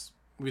long as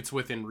it's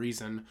within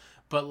reason.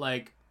 But,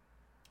 like,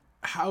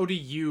 how do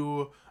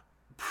you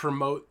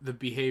promote the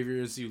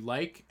behaviors you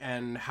like,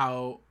 and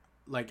how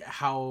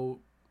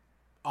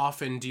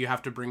often do you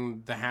have to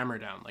bring the hammer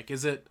down? Like,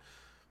 is it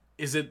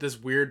this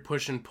weird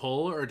push and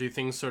pull, or do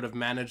things sort of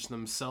manage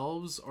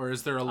themselves, or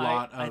is there a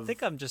lot of... I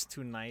think I'm just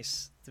too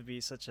nice to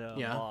be such a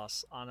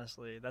boss,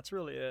 honestly. That's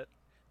really it.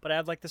 But I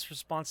have, like, this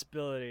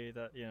responsibility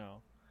that, you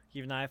know,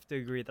 even I have to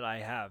agree that I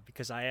have,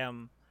 because I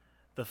am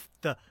the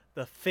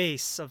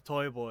face of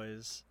Toy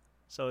Boys.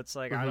 So it's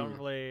like, I don't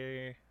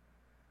really...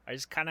 I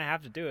just kind of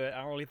have to do it.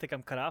 I don't really think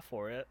I'm cut out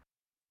for it.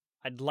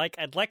 I'd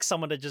like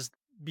someone to just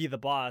be the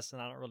boss,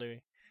 and I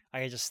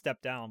can just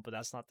step down, but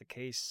that's not the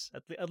case.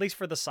 At least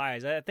for the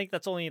size. I think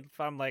that's only if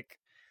I'm like,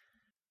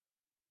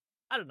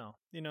 I don't know,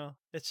 you know,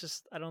 it's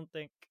just, I don't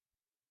think,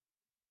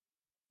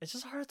 it's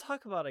just hard to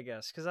talk about, I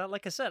guess. Cause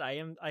like I said,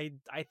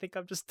 I think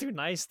I'm just too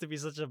nice to be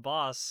such a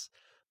boss,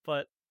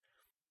 but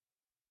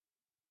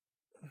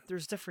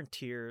there's different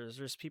tiers.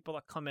 There's people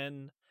that come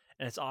in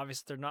and it's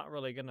obvious they're not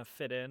really going to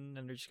fit in,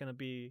 and they're just going to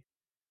be,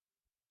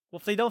 well,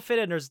 if they don't fit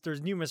in,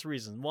 there's numerous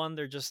reasons. One,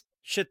 they're just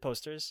shit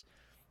posters.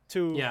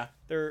 Two,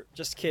 they're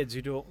just kids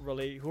who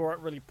aren't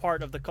really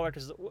part of the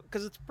collectors,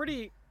 because it's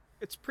pretty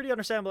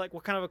understandable, like,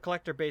 what kind of a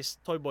collector base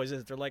Toy Boys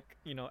is. They're like,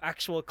 you know,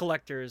 actual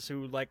collectors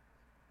who like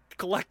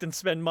collect and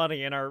spend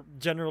money and are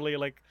generally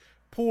like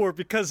poor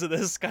because of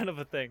this kind of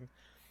a thing.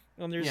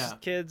 And there's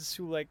kids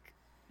who, like,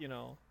 you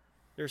know,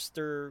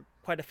 they're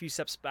quite a few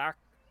steps back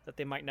that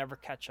they might never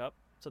catch up,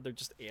 so they're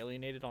just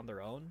alienated on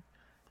their own.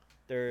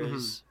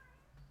 There's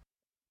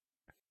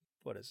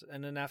what is it?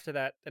 And then after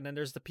that, and then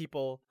there's the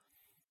people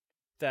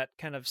that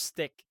kind of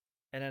stick,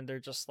 and then they're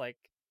just like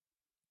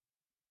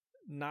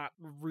not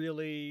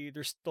really,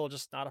 they're still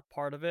just not a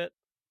part of it,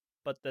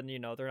 but then, you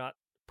know, they're not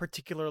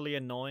particularly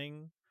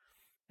annoying.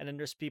 And then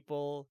there's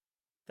people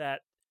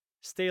that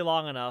stay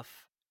long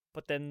enough,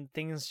 but then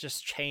things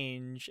just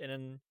change, and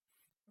then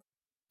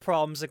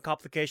problems and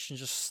complications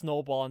just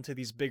snowball into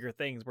these bigger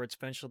things where it's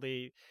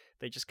eventually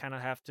they just kind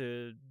of have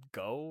to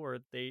go, or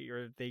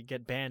they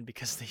get banned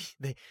because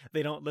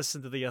they don't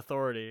listen to the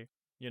authority,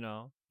 you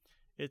know.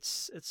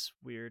 It's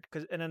weird,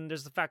 and then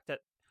there's the fact that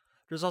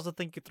there's also a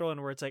thing you throw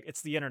in where it's like,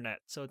 it's the internet,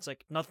 so it's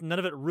like none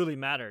of it really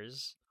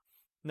matters.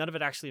 None of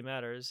it actually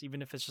matters,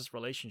 even if it's just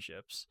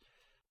relationships.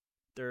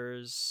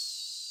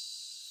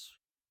 There's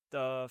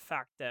the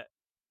fact that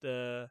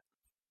the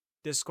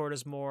Discord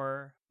is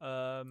more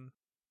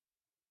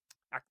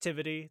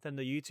activity than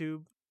the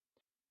YouTube.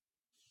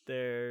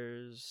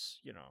 There's,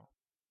 you know,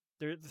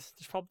 there's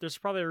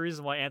probably a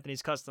reason why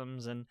Anthony's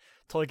Customs and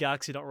Toy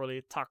Galaxy don't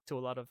really talk to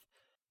a lot of,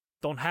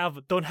 don't have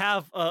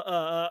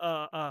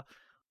a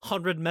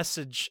 100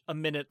 message a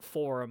minute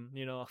forum,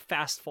 you know, a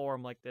fast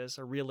forum like this,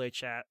 a relay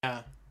chat.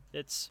 Yeah.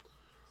 There's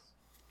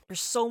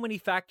so many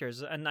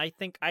factors, and I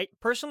think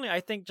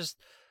just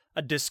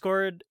a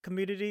Discord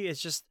community is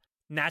just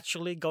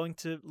naturally going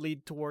to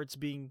lead towards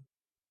being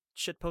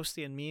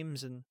shitposty and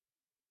memes, and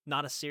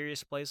not a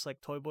serious place like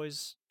Toy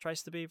Boys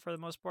tries to be for the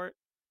most part.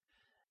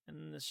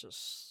 And it's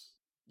just,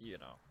 you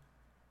know,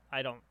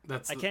 I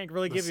can't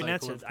really give you an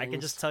answer. I can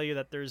just tell you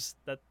that there's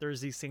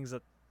these things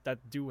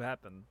that do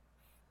happen,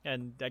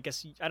 and I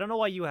guess I don't know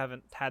why you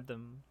haven't had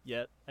them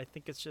yet. I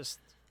think it's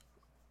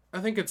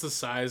a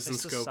size and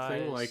scope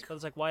thing. Like, but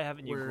it's like, why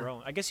haven't you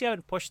grown? I guess you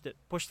haven't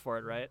pushed for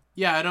it, right?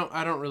 Yeah,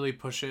 I don't really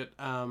push it.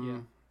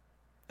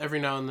 Every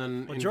now and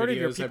then, majority in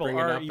videos, of your people I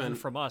bring it up, even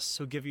from us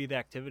who give you the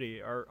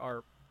activity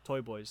are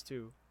Toy Boys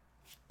too.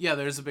 Yeah,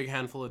 there's a big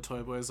handful of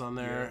Toy Boys on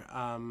there.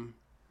 Yeah.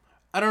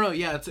 I don't know.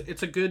 Yeah,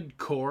 it's a good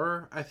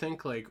core. I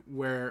think, like,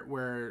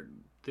 where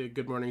the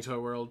Good Morning Toy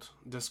World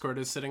Discord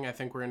is sitting, I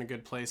think we're in a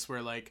good place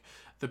where, like,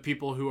 the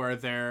people who are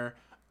there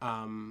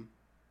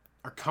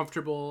are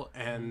comfortable,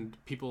 and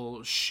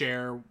people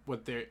share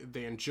what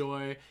they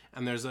enjoy,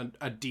 and there's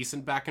a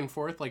decent back and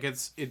forth. Like,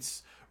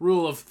 it's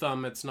rule of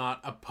thumb, it's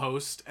not a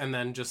post and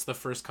then just the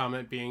first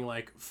comment being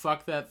like,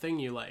 fuck that thing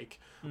you like,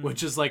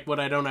 which is like what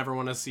I don't ever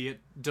want to see it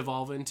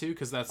devolve into,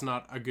 because that's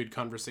not a good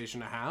conversation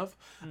to have.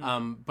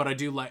 But I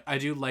do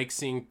like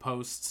seeing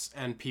posts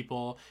and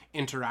people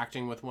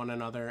interacting with one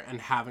another and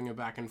having a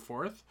back and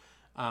forth,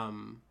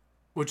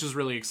 which is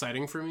really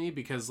exciting for me,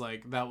 because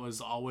like that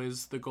was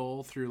always the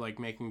goal through like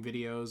making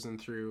videos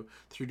and through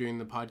doing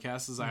the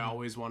podcast, is I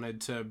always wanted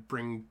to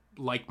bring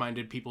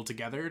like-minded people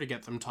together to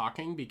get them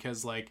talking,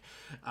 because like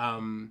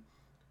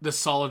the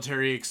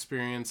solitary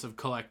experience of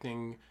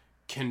collecting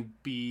can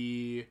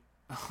be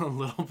a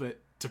little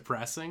bit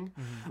depressing.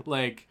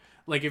 Like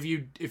if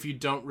you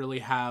don't really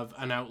have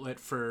an outlet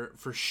for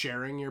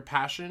sharing your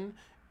passion,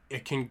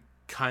 it can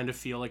kind of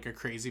feel like a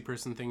crazy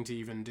person thing to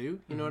even do.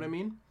 You know what I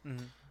mean?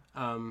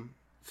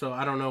 So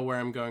I don't know where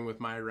I'm going with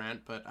my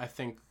rant, but I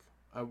think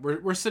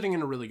we're sitting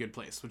in a really good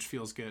place, which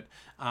feels good.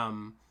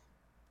 And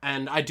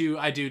I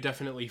do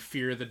definitely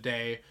fear the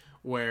day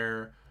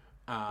where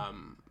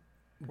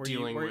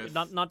dealing with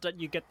not that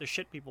you get the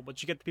shit people,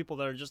 but you get the people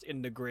that are just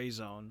in the gray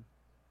zone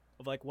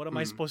of like, what am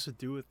I supposed to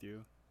do with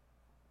you?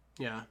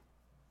 Yeah,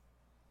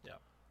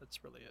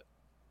 that's really it.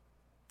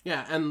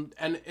 Yeah, and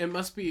it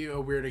must be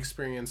a weird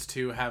experience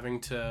too, having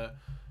to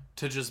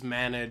just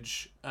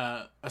manage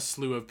a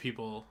slew of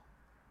people,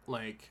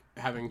 like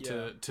having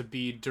to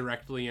be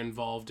directly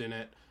involved in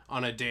it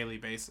on a daily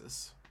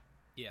basis.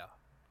 Yeah,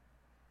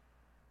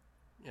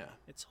 yeah,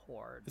 it's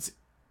hard.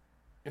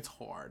 It's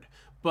hard,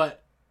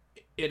 but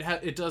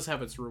it does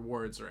have its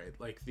rewards, right?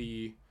 Like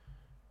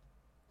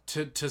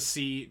to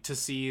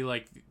see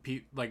like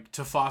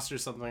to foster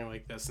something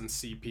like this and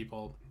see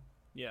people,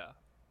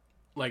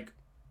 like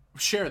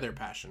share their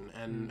passion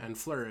and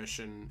flourish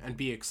and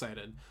be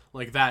excited,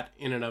 like that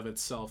in and of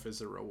itself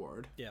is a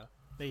reward.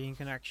 Making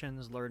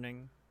connections,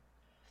 learning.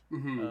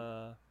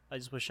 I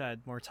just wish I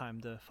had more time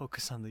to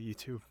focus on the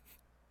YouTube,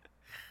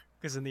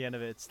 because in the end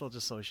of it, it's still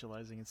just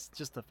socializing. It's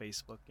just a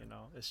Facebook,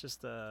 it's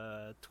just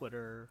a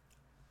Twitter.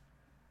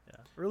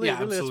 Really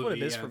that's what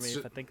it is for me.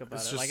 If I think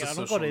about it, like I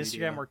don't go to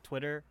Instagram or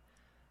Twitter.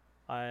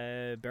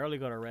 I barely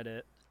go to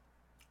Reddit,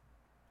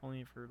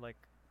 only for like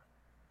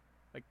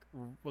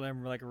when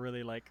I'm like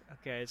really like,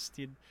 okay, it's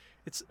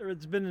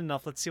been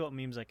enough. Let's see what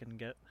memes I can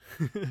get.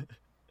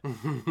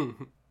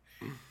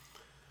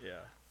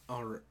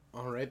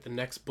 All right. The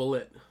next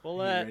bullet. Are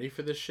you ready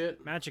for this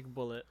shit? Magic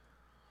bullet.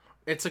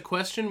 It's a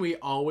question we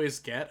always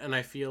get, and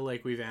I feel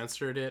like we've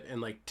answered it in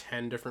like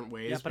 10 different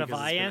ways. Yeah, but if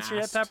I answer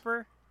it,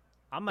 Pepper,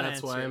 I'm gonna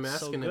answer why I'm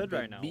asking so good it,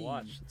 right now.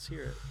 Watch, let's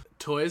hear it.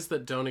 Toys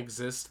that don't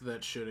exist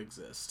that should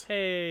exist.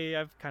 Hey,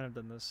 I've kind of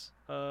done this.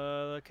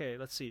 Okay,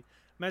 let's see.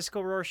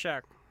 Mezco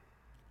Rorschach.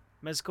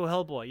 Mezco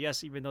Hellboy.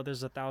 Yes, even though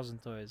there's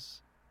 1,000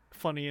 toys.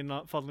 Funnily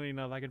enough,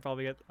 I can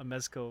probably get a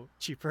Mezco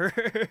cheaper.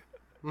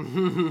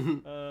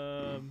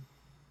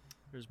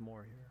 There's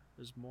more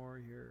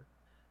here.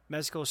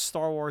 Mezco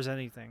Star Wars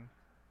anything.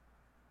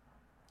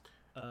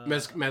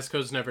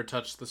 Mezco's never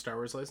touched the Star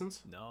Wars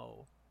license?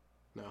 No.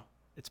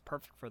 It's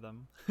perfect for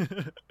them.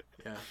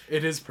 Yeah,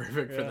 it is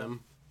perfect for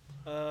them.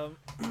 I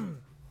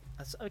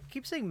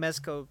keep saying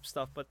Mezco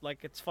stuff, but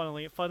like it's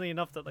funny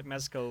enough that like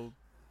Mezco,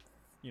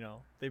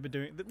 they've been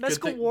doing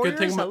Mezco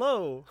Warriors.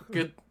 Hello.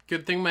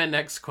 Good thing. My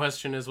next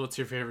question is, what's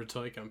your favorite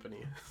toy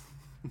company?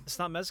 It's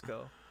not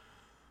Mezco.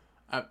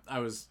 I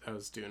was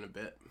doing a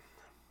bit.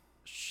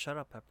 Shut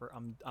up, Pepper.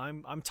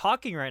 I'm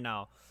talking right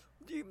now.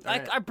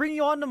 Right. I bring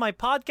you onto my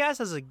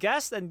podcast as a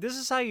guest, and this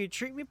is how you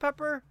treat me,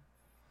 Pepper?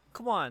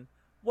 Come on.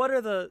 What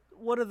are the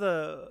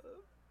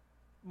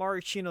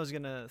Marichinos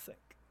gonna think?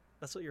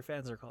 That's what your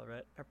fans are called,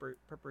 right?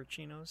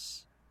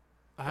 Peppercinos?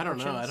 I don't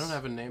know. I don't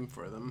have a name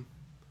for them.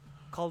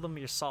 Call them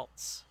your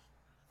salts.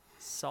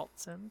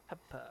 Salts and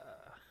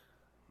pepper.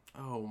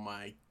 Oh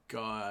my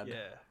god.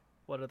 Yeah.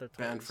 What other toys?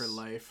 Banned for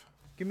life.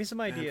 Give me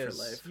some ideas.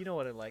 For life. You know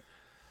what I like.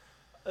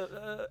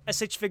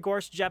 SH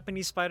Figuarts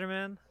Japanese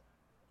Spider-Man.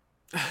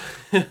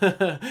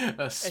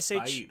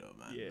 Spider-Man.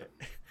 Yeah.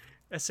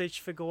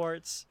 SH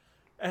Figuarts.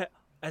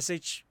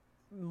 SH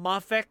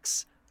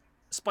Mafex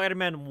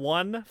Spider-Man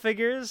 1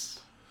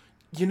 figures.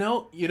 You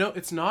know,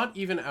 it's not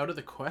even out of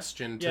the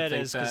question to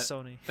think that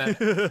Sony.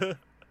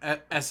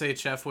 that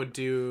SHF would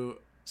do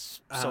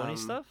Sony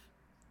stuff.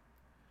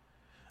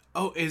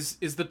 Oh, is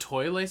the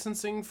toy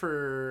licensing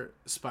for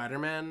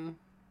Spider-Man?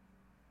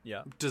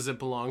 Yeah. Does it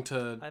belong to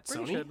Sony? I'm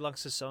pretty sure it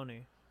belongs to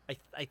Sony.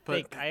 I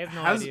think. I have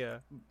no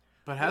idea.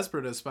 But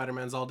Hasbro does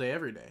Spider-Man's all day,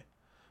 every day.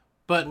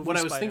 But what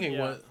I was thinking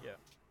was... Yeah.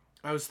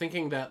 I was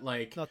thinking that,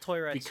 like,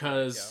 toy rights,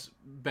 because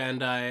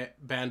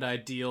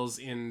Bandai deals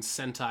in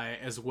Sentai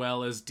as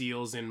well as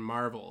deals in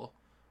Marvel,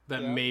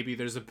 that maybe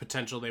there's a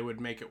potential they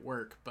would make it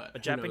work. But a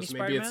Japanese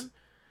maybe Spider-Man?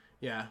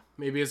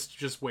 Maybe it's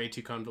just way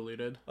too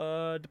convoluted.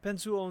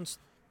 Depends who owns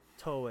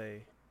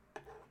Toei,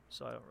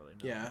 so I don't really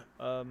know.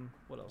 Yeah.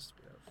 What else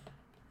do we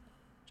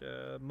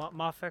have?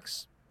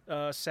 Mafex,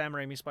 Sam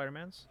Raimi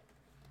Spider-Mans.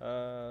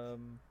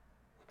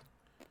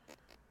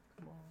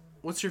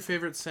 What's your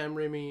favorite Sam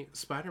Raimi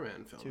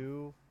Spider-Man film?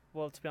 2.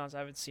 Well, to be honest, I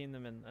haven't seen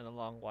them in a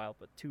long while,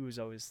 but 2 is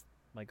always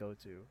my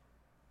go-to.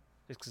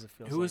 Just because it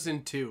feels. Who was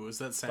in 2? Was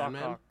that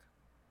Sandman?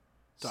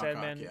 Doc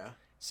Ock, yeah.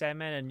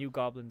 Sandman and New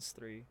Goblins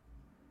 3,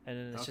 and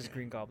then it's just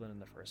Green Goblin in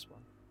the first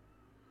one.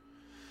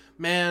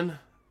 Man,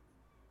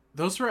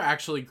 those were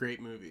actually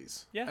great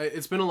movies. Yeah.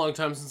 It's been a long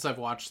time since I've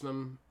watched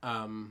them,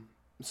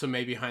 so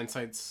maybe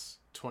hindsight's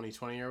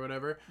 20/20 or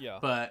whatever.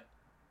 Yeah.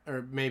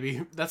 Or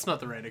maybe that's not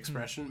the right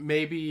expression.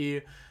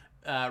 Maybe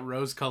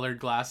rose-colored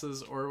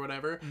glasses or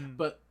whatever.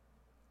 But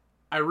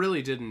I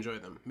really did enjoy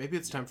them. Maybe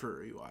it's time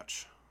for a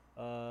rewatch.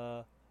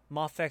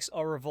 Mafex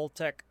or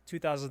Revoltech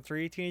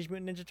 2003 Teenage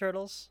Mutant Ninja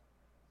Turtles.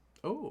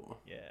 Oh.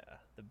 Yeah,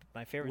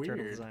 my favorite Weird.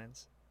 turtle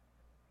designs.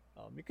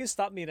 You can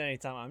stop me at any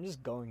time. I'm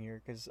just going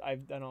here because I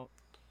don't.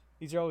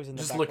 These are always in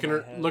the Just back looking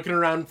of my head. looking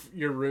around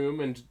your room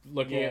and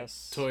looking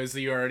Yes. at toys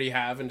that you already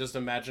have and just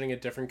imagining a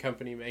different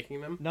company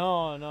making them.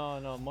 No.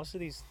 Most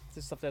of this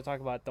stuff that I talk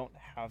about don't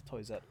have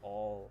toys at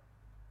all.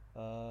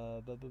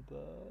 I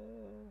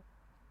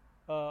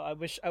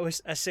wish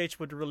SH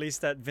would release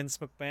that Vince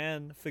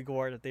McMahon figure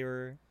art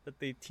that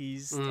they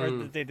teased or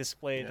that they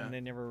displayed and they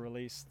never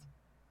released.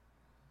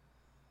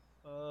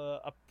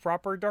 A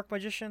proper Dark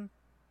Magician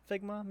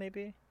Figma,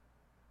 maybe.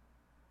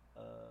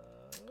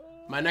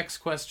 My next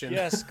question.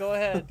 Yes, go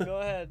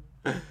ahead.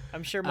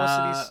 I'm sure most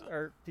of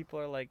these people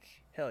are like,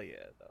 hell yeah,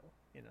 though.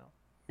 You know.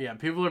 Yeah,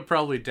 people are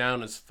probably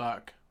down as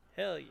fuck.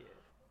 Hell yeah.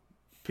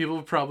 People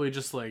are probably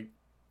just like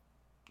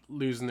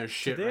losing their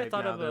shit Today I right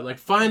thought now. of They're a- like,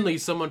 finally,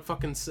 someone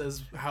fucking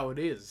says how it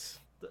is.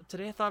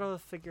 Today I thought of a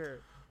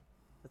figure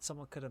that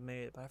someone could have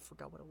made, but I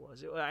forgot what it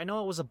was. I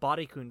know it was a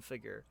Bodycoon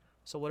figure,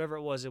 so whatever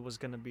it was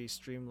gonna be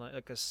streamlined,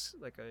 like a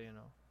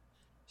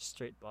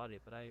straight body.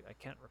 But I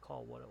can't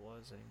recall what it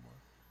was anymore.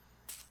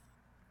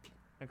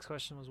 Next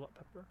question was what,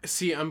 Pepper?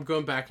 See, I'm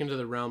going back into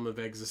the realm of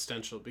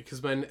existential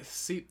because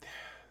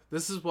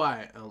this is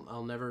why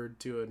I'll never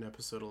do an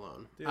episode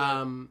alone.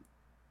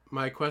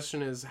 My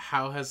question is,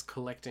 how has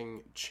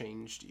collecting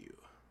changed you?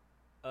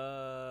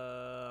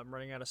 I'm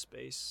running out of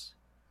space.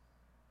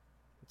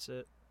 That's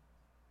it.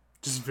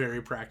 Just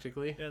very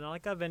practically. Yeah, not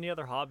like I have any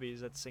other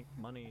hobbies that sink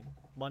money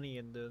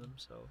into them.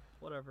 So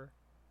whatever.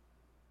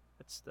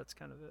 That's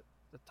kind of it.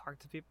 To talk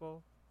to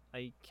people,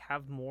 I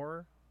have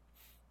more.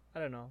 I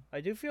don't know.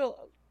 I do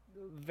feel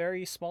a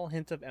very small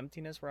hint of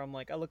emptiness where I'm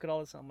like, I look at all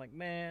this and I'm like,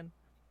 man,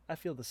 I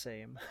feel the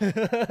same.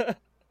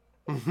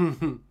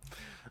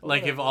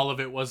 Like if all of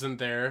it wasn't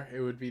there, it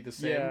would be the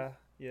same.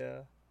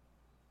 Yeah.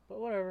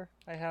 But whatever.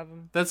 I have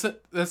them. That's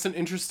an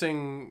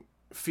interesting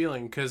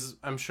feeling because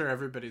I'm sure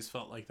everybody's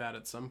felt like that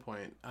at some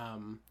point.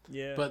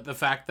 Yeah. But the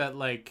fact that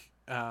like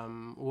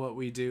what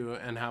we do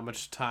and how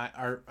much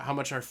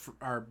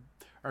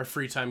our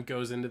free time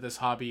goes into this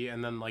hobby,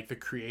 and then like the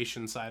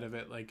creation side of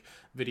it, like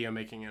video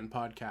making and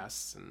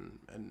podcasts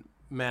and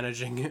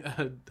managing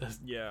a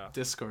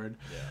Discord,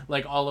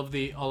 like all of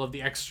the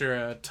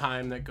extra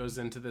time that goes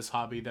into this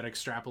hobby that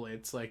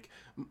extrapolates. Like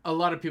a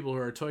lot of people who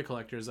are toy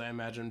collectors, I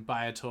imagine,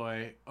 buy a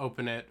toy,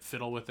 open it,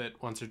 fiddle with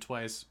it once or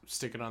twice,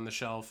 stick it on the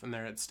shelf, and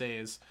there it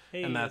stays.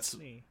 Hey, and that's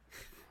me.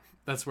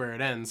 That's where it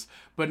ends.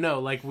 But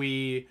no, like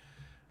we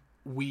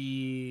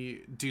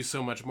do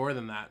so much more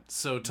than that.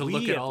 So to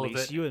look at all of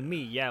it, you and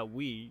me, I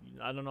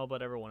don't know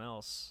about everyone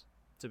else,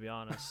 to be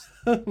honest.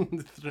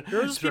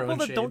 There's people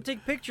that don't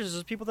take pictures.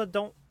 There's people that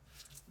don't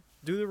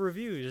do the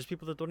reviews. There's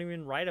people that don't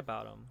even write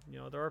about them. You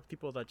know, there are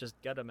people that just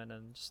get them and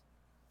then just.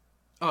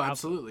 Oh,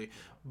 absolutely.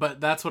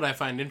 But that's what I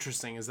find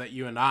interesting is that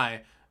you and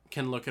I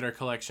can look at our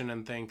collection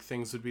and think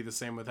things would be the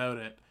same without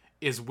it.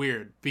 Is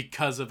weird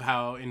because of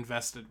how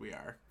invested we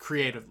are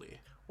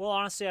creatively. Well,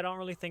 honestly, I don't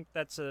really think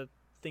that's a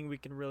thing we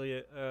can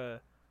really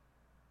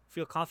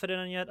feel confident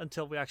in yet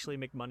until we actually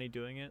make money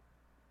doing it.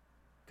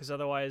 Because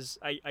otherwise,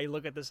 I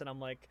look at this and I'm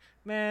like,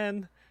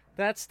 man,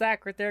 that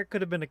stack right there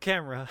could have been a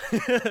camera.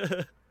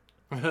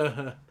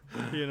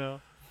 You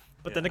know?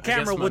 But then the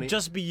camera would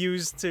just be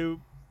used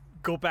to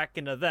go back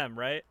into them,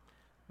 right?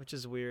 Which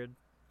is weird.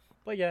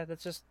 But yeah,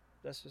 that's just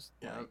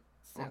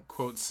I'll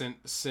quote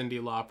Cyndi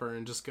Lauper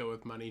and just go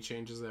with money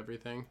changes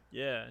everything.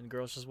 Yeah, and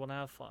girls just want to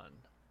have fun.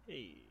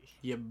 Hey.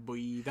 Yeah,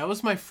 boy. That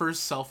was my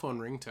first cell phone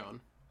ringtone.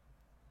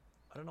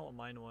 I don't know what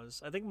mine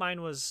was. I think mine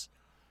was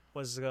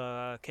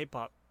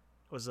K-pop.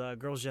 Was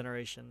Girls'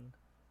 Generation.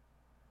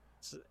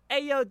 So,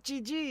 hey yo,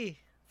 GG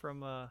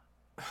from yeah,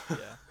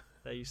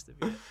 that used to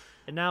be it.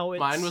 And now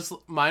it's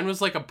mine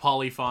was like a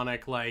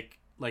polyphonic like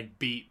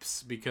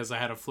beeps because I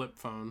had a flip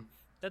phone.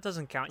 That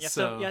doesn't count.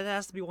 That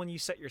has to be one you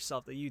set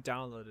yourself that you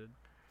downloaded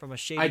from a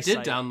shady I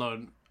did site.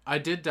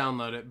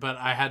 download it, but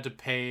I had to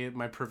pay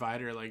my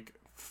provider like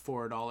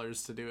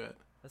 $4 to do it.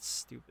 That's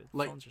stupid.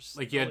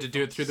 Like you had to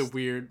do it through the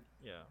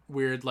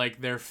weird like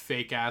their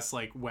fake ass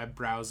like web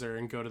browser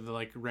and go to the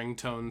like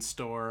ringtone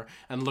store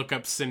and look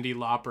up Cyndi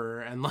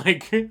Lauper and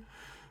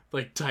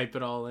like type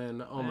it all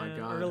in. Oh my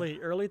god.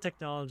 Early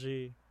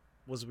technology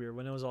was weird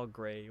when it was all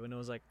gray. When it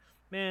was like,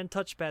 man,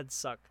 touchpads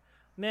suck.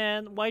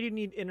 Man, why do you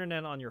need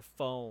internet on your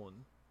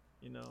phone?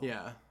 You know.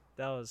 Yeah.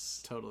 That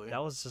was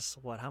just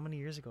how many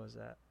years ago is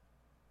that?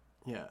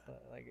 Yeah.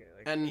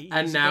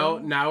 And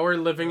now we're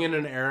living in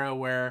an era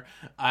where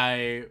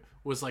I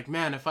was like,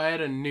 man, if I had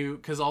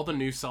because all the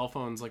new cell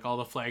phones, like all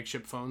the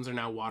flagship phones are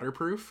now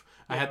waterproof.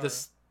 I had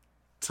this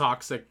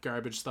toxic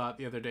garbage thought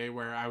the other day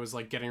where I was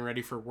like getting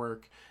ready for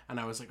work and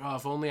I was like, oh,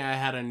 if only I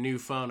had a new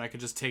phone, I could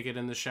just take it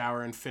in the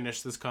shower and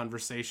finish this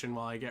conversation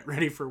while I get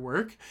ready for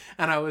work.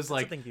 And I was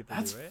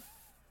that's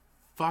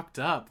fucked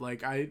up.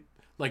 Like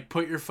like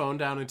put your phone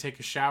down and take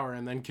a shower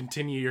and then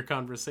continue your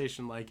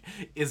conversation. Like,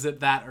 is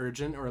it that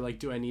urgent, or like,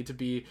 do I need to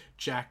be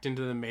jacked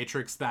into the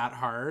matrix that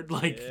hard?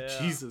 Like,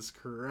 Jesus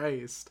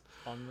Christ.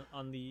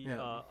 On the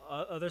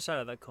other side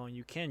of that coin,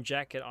 you can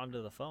jack it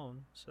onto the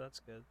phone, so that's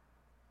good.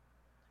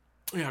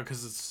 Yeah,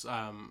 because it's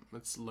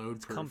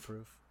load proof.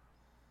 Cum-proof.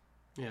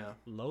 Yeah.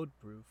 Load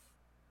proof.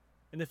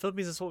 In the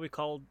Philippines, that's what we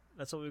call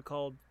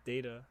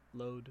data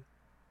load.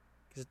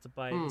 Because you have to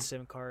buy the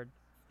SIM card.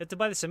 You have to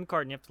buy the SIM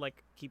card, and you have to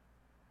like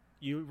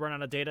you run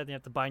out of data, then you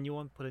have to buy a new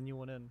one, put a new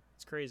one in.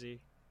 It's crazy.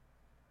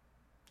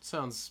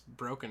 Sounds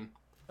broken.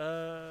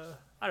 I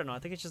don't know. I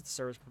think it's just the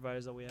service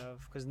providers that we have,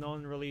 because no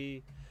one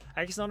really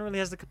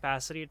has the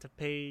capacity to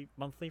pay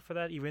monthly for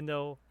that. Even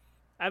though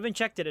I haven't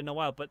checked it in a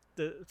while, but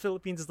the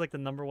Philippines is like the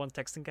 #1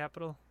 texting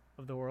capital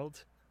of the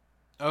world.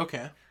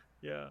 Okay.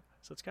 Yeah,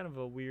 so it's kind of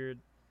a weird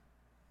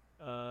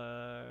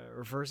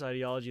reverse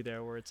ideology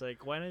there, where it's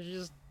like, why don't you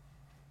just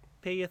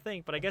pay a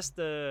thing? But I guess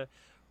the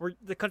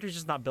country's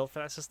just not built for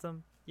that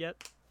system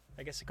yet.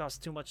 I guess it costs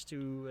too much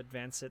to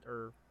advance it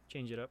or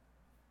change it up.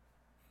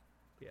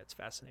 But yeah, it's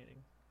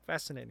fascinating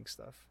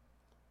stuff.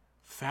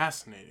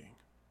 Fascinating.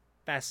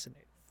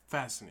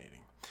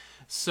 Fascinating.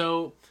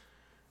 So,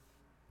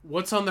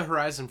 what's on the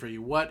horizon for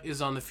you? What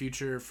is on the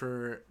future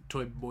for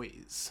Toy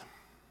Boys?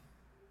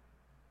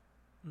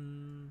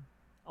 I'm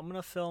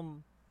gonna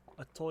film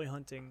a toy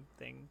hunting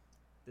thing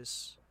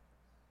this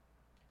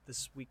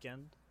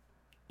weekend.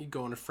 You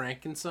going to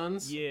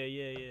Frankensons?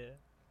 Yeah.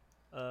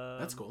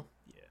 That's cool.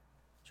 Yeah,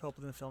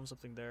 hoping to film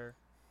something there.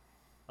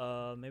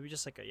 Maybe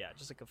just like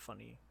a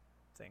funny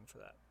thing for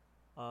that.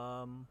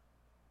 I'm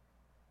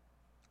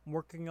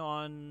working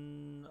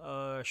on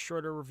a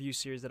shorter review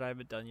series that I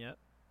haven't done yet,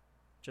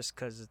 just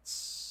because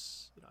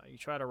it's, you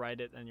try to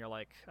write it and you're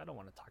like, I don't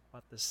want to talk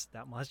about this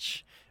that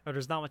much, or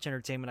there's not much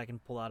entertainment I can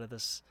pull out of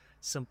this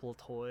simple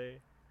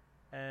toy.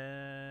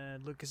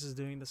 And Lucas is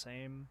doing the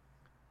same.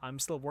 I'm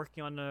still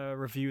working on a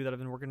review that I've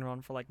been working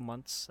on for like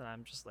months, and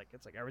I'm just like,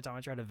 it's like every time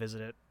I try to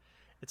visit it,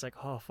 it's like,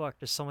 oh fuck,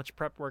 there's so much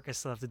prep work I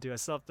still have to do. I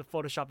still have to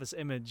Photoshop this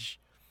image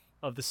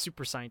of the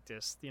super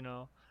scientist,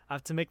 I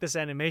have to make this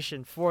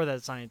animation for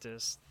that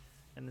scientist,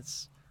 and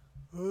it's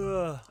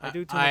I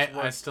do too much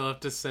work. I still have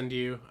to send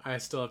you my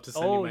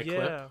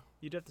clip.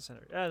 You do have to send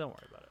it. Yeah, don't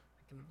worry about it.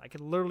 I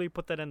can literally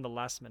put that in the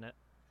last minute.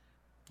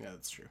 Yeah,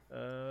 that's true.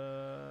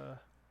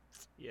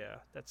 Yeah,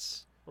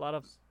 that's a lot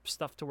of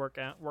stuff to work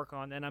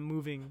on, and I'm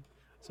moving,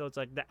 so it's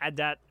like add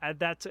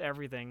that to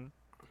everything.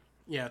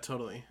 Yeah,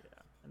 totally.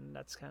 Yeah, and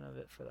that's kind of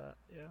it for that.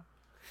 Yeah.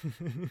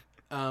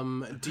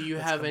 Do you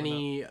have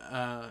any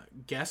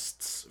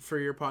guests for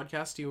your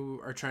podcast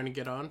you are trying to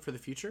get on for the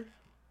future?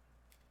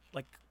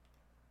 Like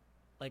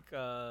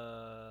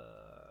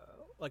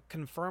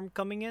confirmed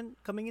coming in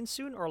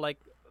soon, or like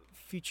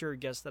future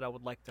guests that I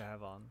would like to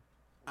have on?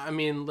 I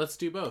mean, let's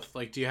do both.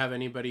 Like, do you have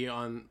anybody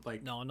on,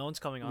 like... No one's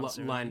coming on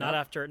soon. Lined not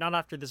up?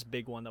 after this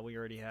big one that we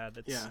already had.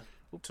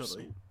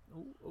 Totally.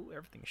 Oh,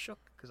 everything shook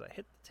because I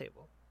hit the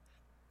table.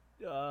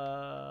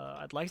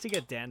 I'd like to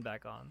get Dan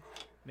back on,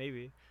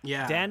 maybe.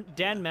 Yeah.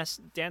 Dan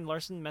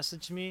Larson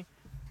messaged me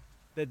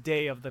the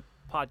day of the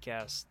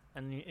podcast,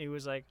 and he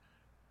was like,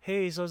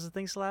 "Hey, so is the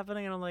thing still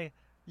happening?" And I'm like,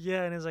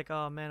 "Yeah." And he's like,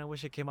 "Oh man, I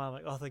wish it came out." I'm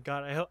like, "Oh thank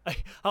God."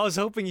 I was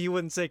hoping he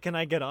wouldn't say, "Can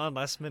I get on?"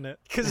 last minute,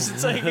 because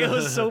it's like it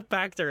was so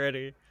packed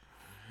already.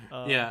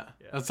 Yeah,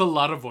 that's a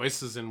lot of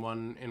voices in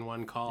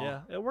one call.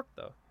 Yeah, it worked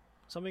though.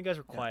 Some of you guys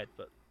were quiet,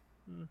 but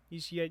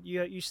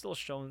you still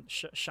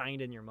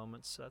shined in your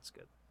moments, so that's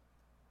good.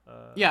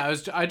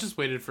 I just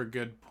waited for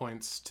good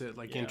points to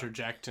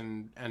interject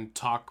and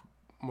talk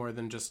more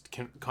than just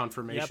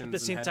confirmations. Yeah, but at the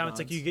same time, it's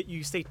like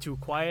you stay too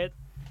quiet,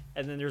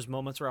 and then there's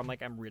moments where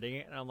I'm reading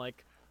it and I'm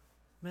like,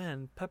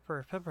 man,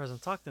 Pepper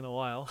hasn't talked in a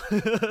while,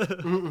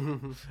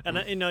 and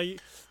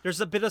there's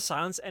a bit of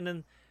silence,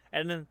 and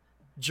then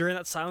during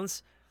that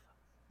silence,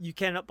 you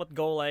can't help but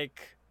go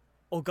like,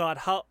 oh God,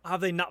 how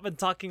have they not been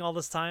talking all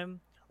this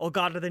time? Oh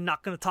God, are they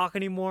not going to talk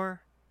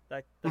anymore?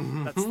 That's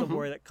the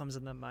word that comes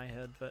into my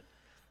head. But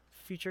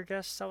future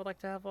guests I would like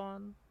to have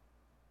on,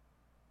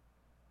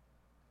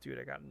 dude,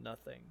 I got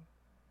nothing.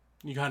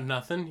 You got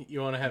nothing?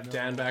 You want to have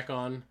Dan back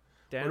on?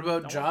 What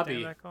about Jobby?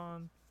 Dan back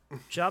on.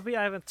 Jobby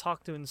I haven't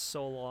talked to in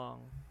so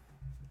long.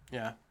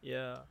 Yeah.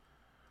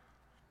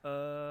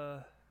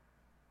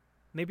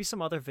 Maybe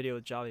some other video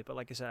with Jobby, but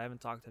like I said, I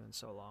haven't talked to him in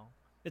so long.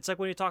 It's like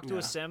when you talk to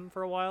a sim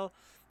for a while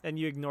and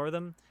you ignore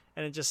them,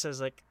 and it just says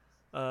like,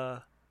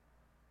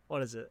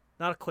 what is it?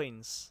 Not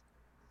acquaintance.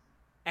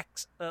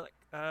 What's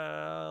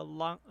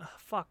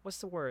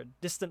the word?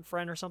 Distant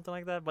friend or something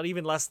like that, but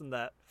even less than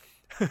that.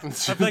 I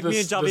feel like me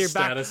and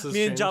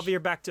Jobby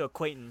are back to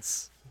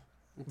acquaintance.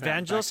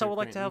 Vangelis I would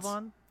like to have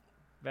on.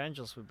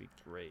 Vangelis would be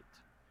great.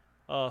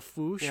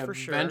 Foosh for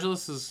sure.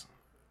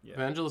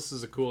 Vangelis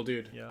is a cool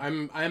dude. Yeah.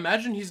 I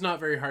imagine he's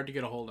not very hard to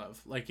get a hold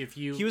of. Like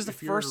he was the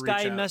first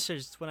guy I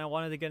messaged when I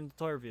wanted to get into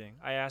toy reviewing.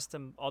 I asked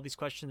him all these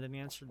questions and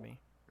he answered me.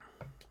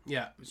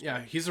 Yeah,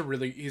 he's a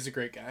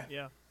great guy.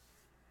 Yeah.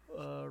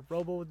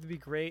 Robo would be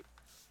great.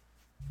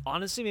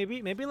 Honestly,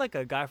 maybe like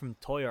a guy from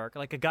Toy Arc,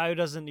 like a guy who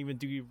doesn't even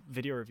do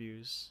video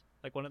reviews.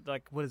 Like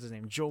what is his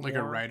name? Joe Like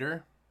Moore? a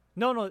writer?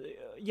 No,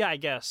 yeah, I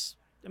guess.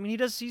 I mean,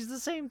 he's the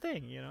same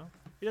thing, you know.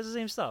 He does the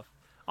same stuff.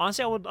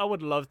 Honestly, I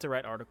would love to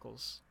write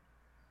articles,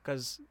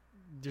 because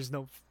there's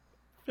no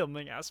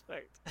filming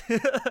aspect.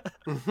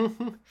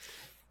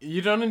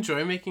 You don't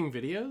enjoy making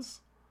videos?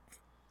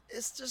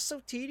 It's just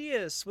so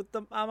tedious with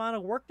the amount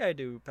of work I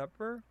do,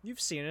 Pepper. You've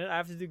seen it. I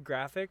have to do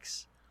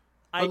graphics.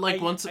 I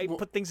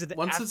put things into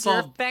After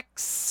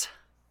Effects.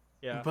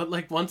 Yeah. But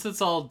like once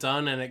it's all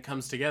done and it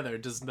comes together,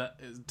 does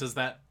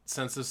that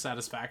sense of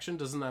satisfaction,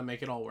 doesn't that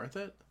make it all worth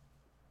it?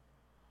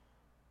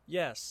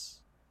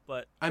 Yes,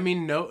 but I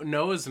mean,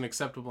 no is an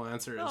acceptable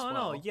answer as well.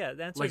 No, yeah,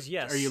 the answer is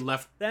yes. Are you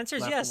left? The answer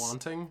is yes.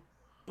 Wanting?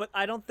 But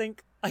I don't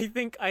think. I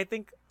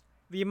think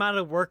the amount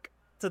of work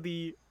to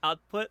the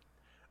output,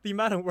 the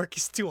amount of work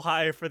is too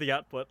high for the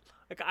output.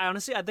 Like I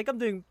think I'm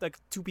doing like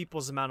two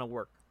people's amount of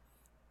work.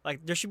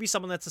 Like there should be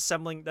someone that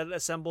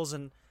assembles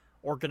and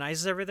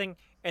organizes everything,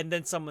 and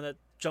then someone that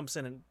jumps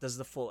in and does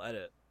the full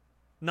edit.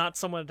 Not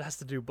someone that has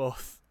to do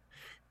both.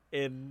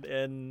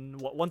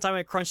 One time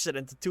I crunched it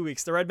into 2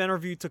 weeks. The Red Man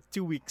review took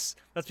 2 weeks.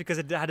 That's because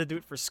I had to do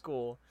it for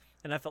school,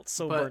 and I felt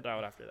so burnt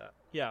out after that.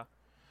 Yeah.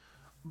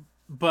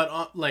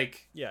 But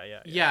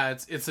yeah,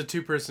 it's a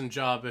 2-person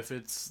job if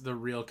it's the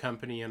real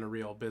company and a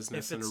real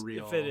business and a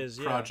real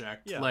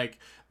project. Yeah. Like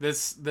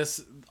this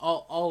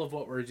all of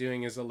what we're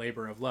doing is a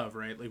labor of love,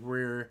 right? Like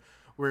we're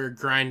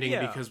grinding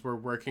because we're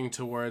working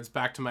towards,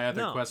 back to my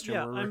other question,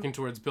 we're working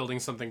towards building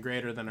something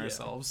greater than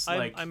ourselves.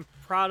 I'm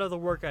proud of the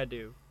work I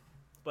do,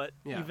 but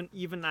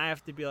even I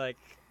have to be like,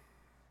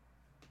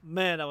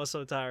 man, that was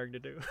so tiring to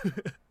do.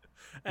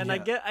 And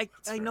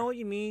I know what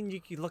you mean. You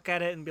can look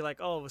at it and be like,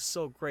 oh, it was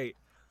so great.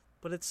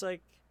 But it's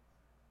like,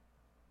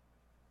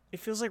 it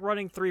feels like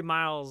running 3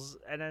 miles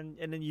and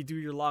then you do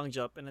your long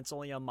jump and it's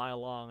only a mile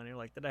long and you're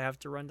like, did I have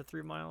to run to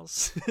 3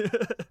 miles?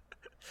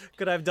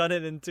 Could I have done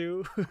it in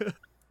 2?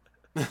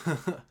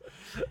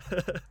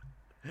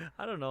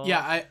 I don't know.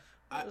 Yeah,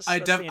 I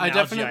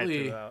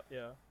definitely.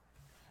 Yeah.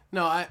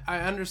 No, I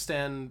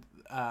understand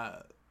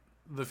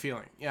the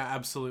feeling. Yeah,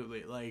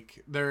 absolutely.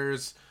 Like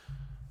there's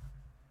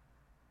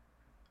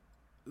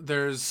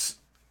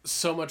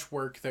so much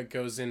work that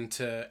goes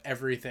into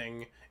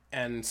everything,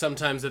 and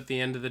sometimes at the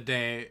end of the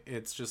day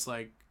it's just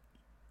like,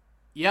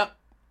 yep,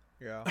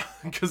 yeah,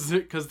 because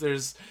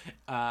there's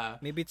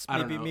maybe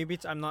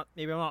I'm not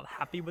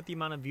happy with the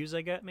amount of views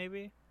I get.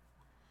 Maybe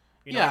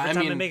every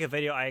time I make a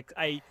video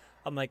I'm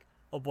like,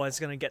 oh boy, it's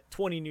gonna get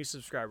 20 new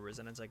subscribers,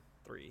 and it's like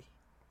 3.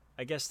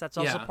 I guess that's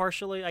also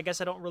partially, I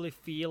guess I don't really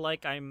feel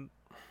like I'm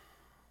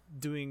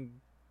doing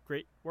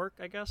great work,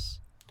 I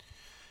guess.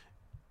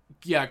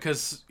 Yeah,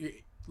 because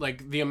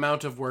like the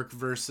amount of work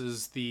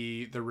versus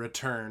the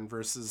return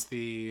versus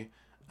the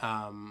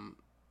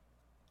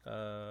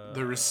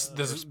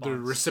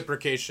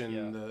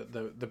reciprocation,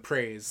 the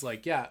praise.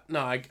 Like, yeah,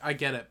 no, I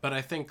get it, but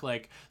I think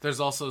like there's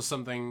also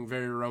something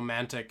very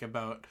romantic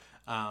about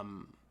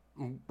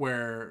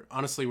where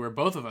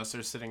both of us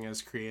are sitting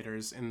as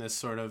creators in this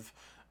sort of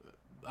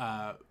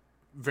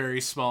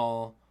very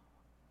small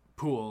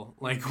pool.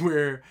 Like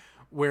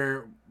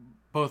we're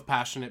both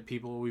passionate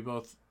people. We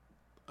both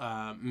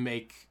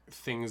make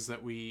things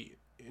that we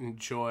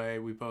enjoy.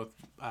 We both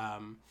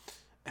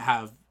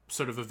have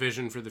sort of a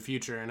vision for the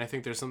future, and I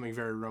think there's something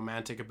very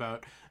romantic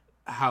about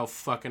how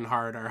fucking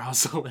hard our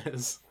hustle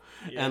is.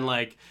 And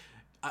like,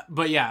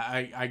 but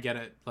yeah, I get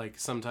it. Like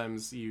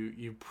sometimes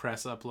you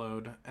press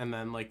upload and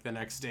then like the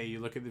next day you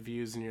look at the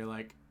views and you're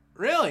like,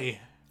 really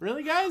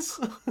guys?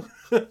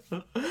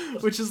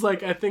 Which is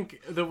like, I think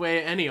the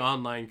way any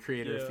online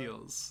creator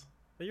feels.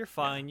 But you're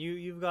fine.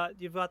 You've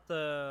got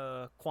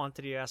the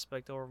quantity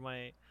aspect over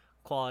my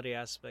quality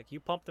aspect. You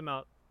pump them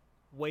out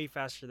way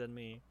faster than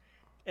me.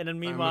 And then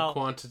meanwhile, I'm a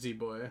quantity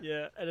boy.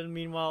 Yeah, and then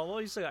meanwhile,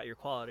 well, you still got your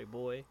quality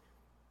boy.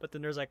 But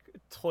then there's like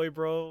Toy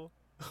Bro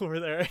over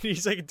there, and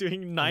he's like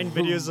doing 9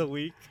 videos a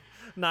week.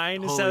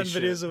 9 to 7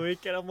 videos a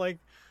week, and I'm like,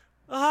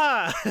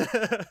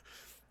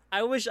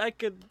 I wish I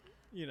could,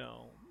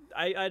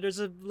 I there's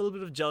a little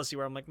bit of jealousy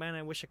where I'm like, man,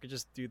 I wish I could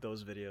just do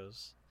those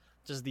videos.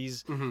 Just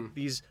these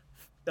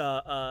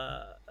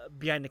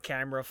behind the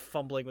camera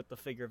fumbling with the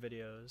figure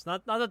videos.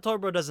 Not that Toy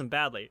Bro does them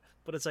badly,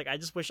 but it's like I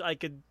just wish I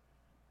could.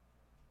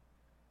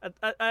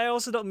 I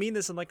also don't mean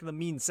this in like the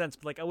mean sense,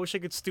 but like I wish I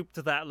could stoop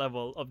to that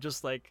level of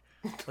just like,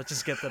 let's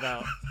just get that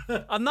out.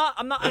 I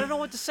don't know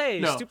what to say.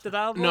 No, stoop to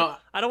that level. No,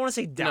 I don't want to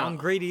say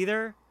downgrade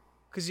either,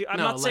 because I'm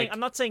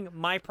not saying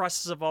my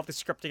process of all the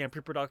scripting and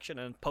pre-production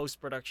and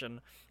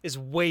post-production is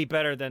way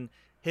better than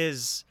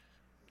his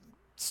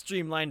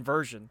streamlined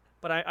version.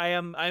 But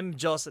I'm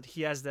jealous that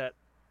he has that.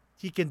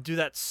 He can do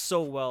that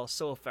so well,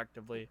 so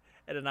effectively,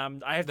 and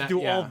then I have to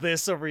do all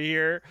this over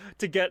here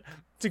to get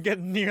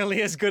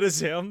nearly as good as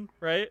him,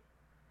 right?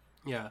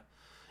 Yeah.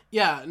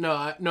 No,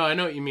 I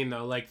know what you mean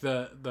though. Like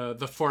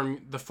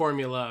the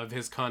formula of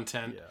his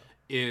content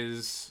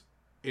is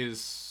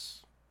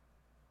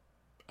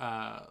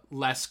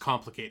less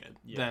complicated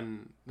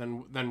than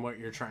what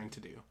you're trying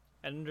to do.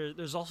 And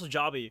there's also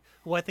Jobby,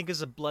 who I think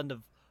is a blend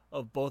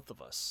of both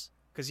of us,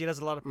 because he does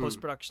a lot of post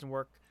production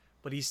work,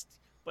 but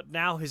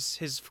now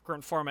his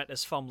current format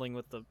is fumbling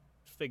with the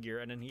figure,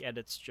 and then he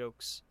edits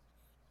jokes.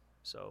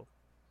 So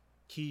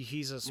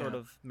he's a sort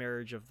of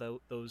marriage of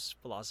those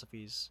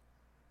philosophies,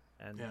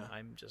 and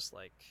I'm just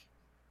like,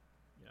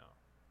 you know,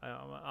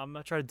 I'm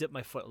gonna try to dip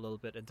my foot a little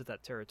bit into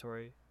that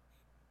territory,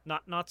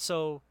 not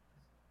so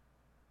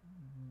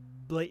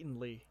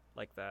blatantly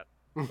like that,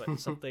 but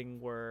something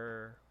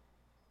where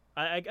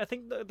I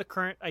think the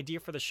current idea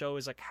for the show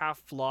is like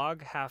half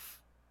vlog,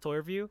 half toy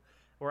review,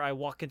 where I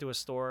walk into a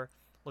store,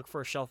 look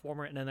for a shelf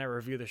warmer, and then I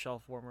review the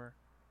shelf warmer.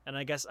 And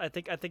I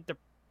think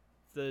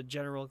the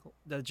general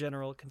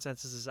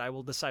consensus is I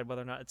will decide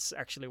whether or not it's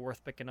actually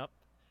worth picking up.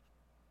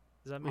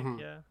 Does that make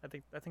I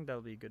think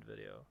that'll be a good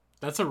video.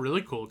 That's a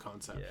really cool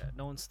concept. Yeah,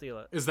 no one steal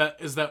it. Is that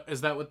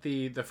what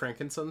the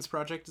Frankensons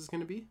project is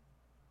going to be?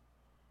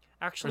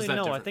 Actually,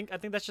 no. Different? I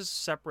think that's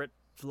just separate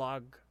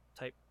vlog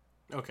type.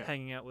 Okay.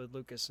 Hanging out with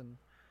Lucas and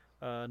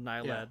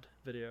Nylad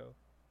video.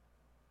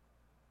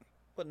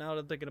 But now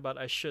that I'm thinking about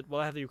it,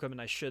 I have the equipment,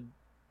 I should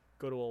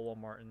go to a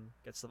Walmart and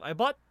get stuff. I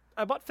bought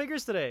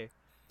figures today.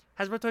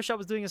 Hasbro Toy Shop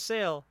was doing a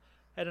sale,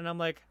 and then I'm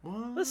like,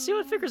 let's see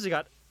what figures they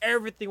got.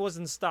 Everything was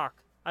in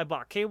stock. I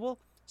bought Cable,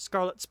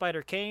 Scarlet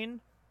Spider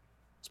Kane,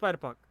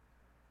 Spider-Punk,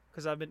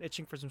 because I've been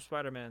itching for some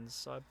Spider-Mans,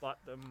 so I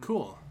bought them.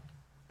 Cool.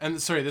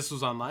 And sorry, this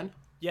was online?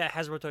 Yeah,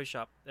 Hasbro Toy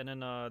Shop. And then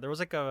there was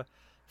like a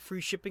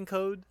free shipping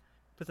code,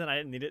 but then I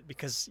didn't need it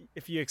because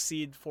if you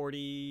exceed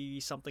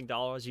 $40-something,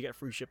 you get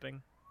free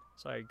shipping.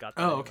 So I got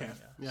that. Oh, okay.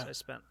 So I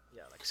spent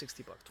like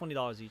 $60,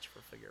 $20 each for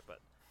a figure, but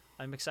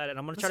I'm excited.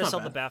 I'm gonna try to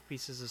sell the BAF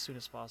pieces as soon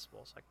as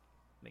possible so I can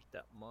make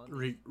that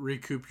money.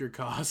 Recoup your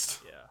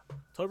cost. Yeah.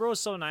 Toy Bro is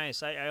so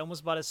nice. I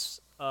almost bought his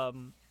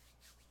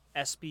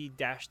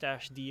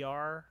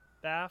SB-DR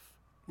BAF.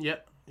 Yeah.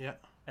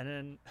 And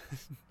then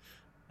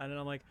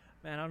I'm like,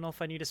 man, I don't know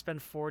if I need to spend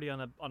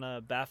 $40 on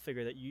a BAF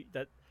figure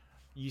that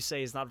you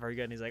say is not very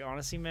good. And he's like,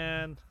 honestly,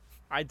 man,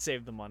 I'd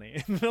save the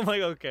money. And I'm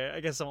like, okay, I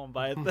guess I won't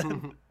buy it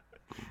then.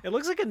 It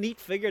looks like a neat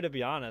figure, to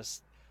be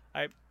honest.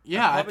 I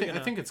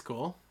think it's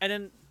cool. And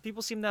then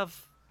people seem to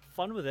have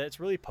fun with it. It's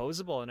really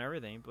posable and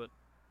everything, but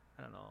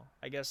I don't know.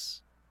 I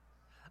guess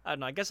I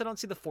don't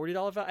see the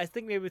 $40 value. I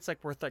think maybe it's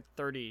like worth like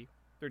 $30,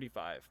 $35,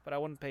 but I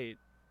wouldn't pay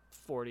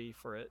 $40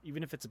 for it,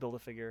 even if it's a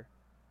Build-A-Figure,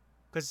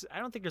 because I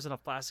don't think there's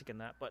enough plastic in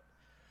that. But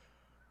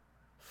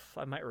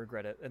I might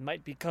regret it. It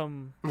might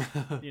become,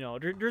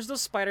 there's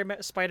those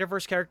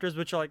Spider-Verse characters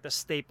which are like the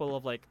staple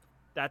of like,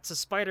 that's a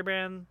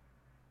Spider-Man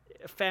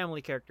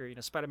family character,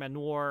 Spider-Man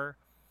Noir,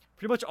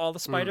 pretty much all the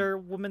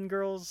Spider-Woman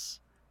girls.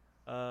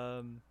 What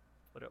are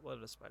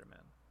the Spider-Man?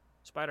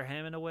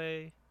 Spider-Ham in a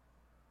way.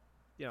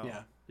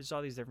 There's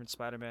all these different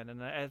Spider-Man,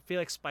 and I feel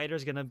like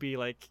Spider's gonna be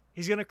like,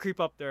 he's gonna creep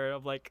up there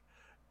of like,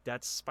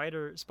 that's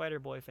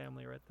Spider-Boy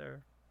family right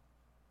there.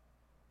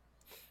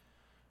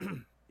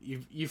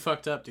 You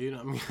fucked up, dude.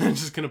 I'm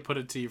just gonna put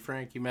it to you,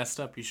 Frank. You messed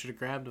up. You should have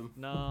grabbed him.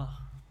 No,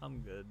 I'm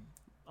good.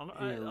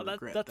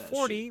 That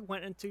 40 shit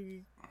went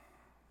into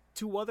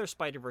 2 other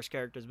Spider-Verse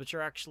characters, which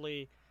are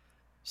actually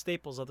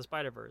staples of the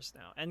Spider-Verse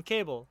now. And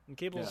Cable. And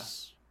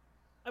Cable's...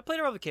 Yeah. I played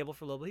around with Cable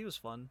for a little bit. He was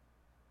fun.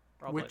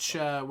 Which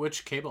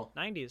Cable?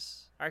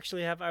 90s. I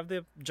actually have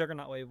the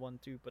Juggernaut Wave one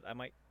too, but I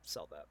might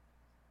sell that.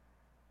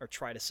 Or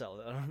try to sell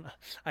it. I don't know.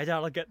 I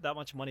doubt I'll get that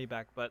much money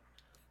back, but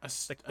I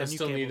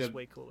still need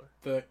way cooler.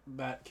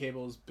 That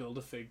Cable's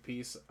Build-A-Fig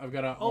piece. I've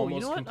got an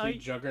almost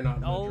complete Juggernaut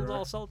in the drawer.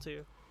 I'll sell it to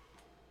you.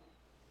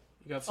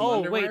 You got some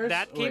underwears? Wait,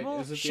 that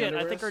Cable? Shit,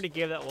 I think I already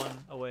gave that one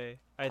away.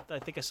 I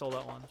think I sold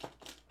that one.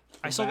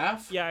 I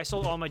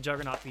sold all my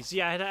Juggernaut pieces.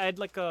 Yeah, I had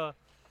like a...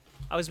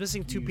 I was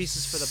missing 2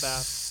 pieces for the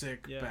BAF.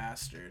 Sick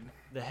bastard.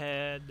 The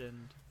head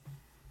and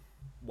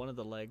one of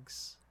the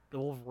legs. The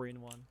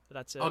Wolverine one. But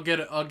that's it. I'll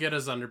get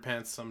his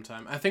underpants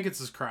sometime. I think it's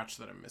his crotch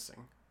that I'm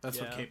missing. That's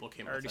what Cable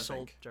came with, I think.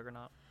 Sold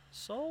Juggernaut.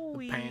 So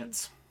the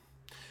pants.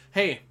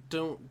 Hey,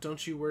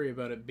 don't you worry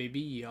about it,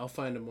 baby. I'll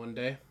find him one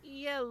day.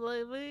 Yeah,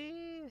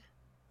 baby.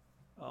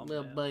 Oh,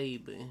 little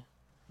baby.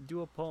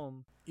 Do a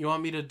poem. You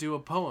want me to do a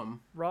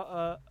poem?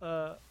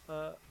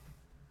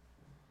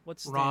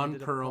 What's Ron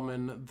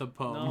Perlman the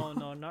poem?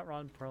 No, not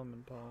Ron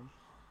Perlman poem.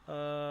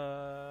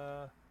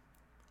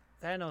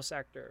 Thanos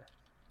actor.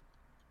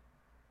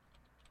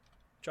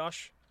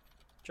 Josh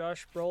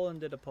Brolin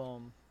did a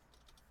poem.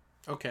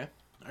 Okay.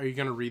 Are you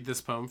gonna read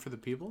this poem for the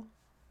people?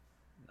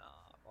 Nah,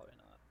 probably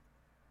not.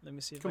 Let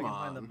me see if I can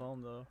find the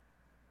poem though.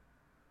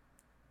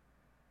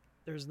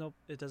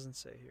 It doesn't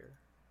say here.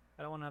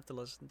 I don't want to have to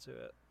listen to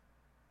it.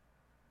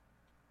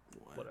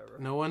 Whatever.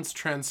 No one's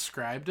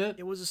transcribed it?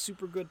 It was a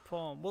super good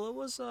poem. Well, it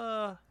was,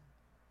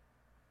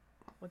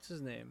 what's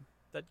his name?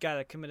 That guy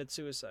that committed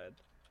suicide.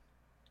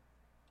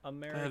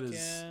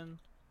 American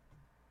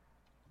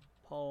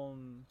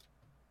poem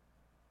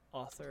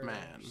author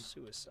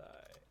suicide.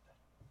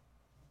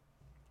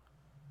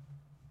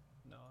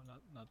 No,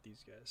 not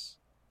these guys.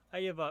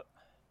 I give up.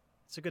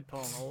 It's a good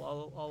poem.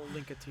 I'll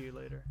link it to you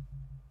later.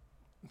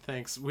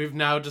 Thanks. We've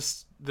now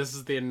just this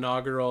is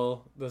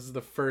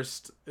the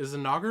first, is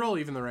inaugural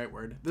even the right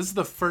word? This is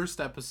the first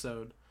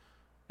episode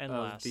and of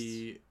last.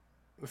 the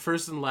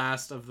first and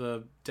last of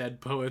the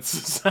Dead Poets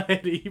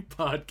Society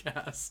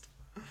podcast.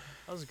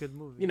 That was a good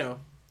movie. You know,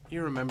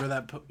 you remember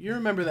that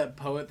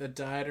poet that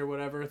died or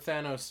whatever?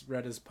 Thanos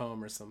read his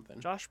poem or something.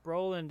 Josh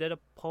Brolin did a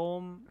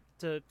poem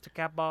to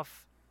cap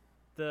off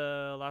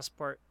the last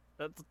part,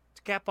 to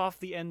cap off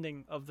the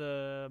ending of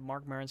the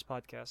Mark Maron's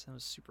podcast, and it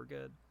was super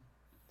good.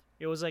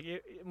 It was like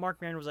Mark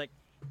Maron was like,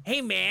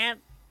 "Hey man,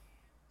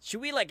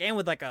 should we like end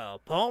with like a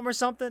poem or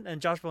something?"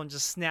 And Josh Brolin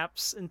just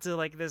snaps into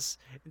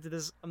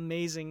this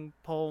amazing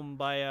poem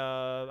by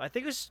I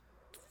think it was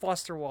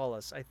Foster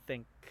Wallace, I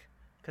think,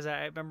 because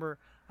I remember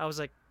I was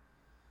like,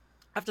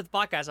 after the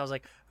podcast I was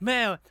like,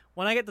 man,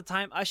 when I get the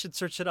time I should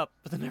search it up,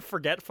 but then I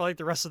forget for like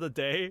the rest of the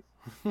day.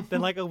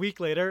 Then like a week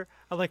later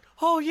I'm like,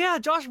 oh yeah,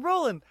 Josh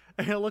Brolin,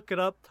 and I look it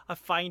up, I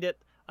find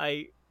it,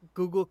 I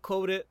Google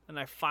quote it, and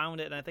I found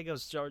it, and I think it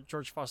was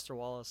George Foster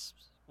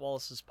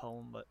Wallace's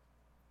poem, but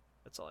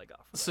that's all I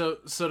got for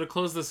that. So to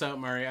close this out,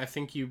 Mari, I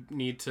think you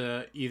need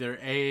to either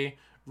A,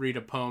 read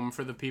a poem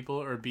for the people,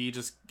 or B,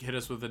 just hit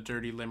us with a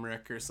dirty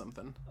limerick or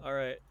something. All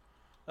right.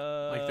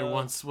 Like there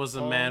once was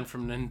a man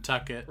from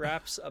Nantucket.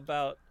 Raps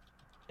about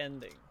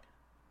ending.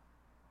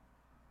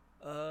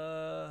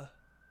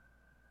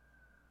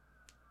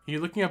 You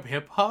looking up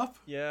hip hop?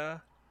 Yeah.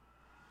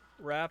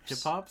 Raps. Hip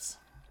hops?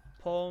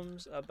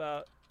 Poems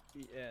about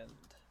the end.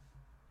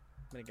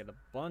 I'm gonna get a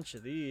bunch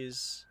of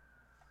these.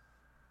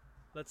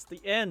 That's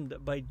The End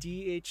by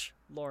D.H.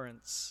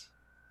 Lawrence.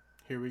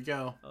 Here we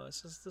go. Oh,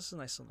 this is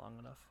nice and long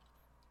enough.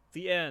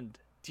 The End,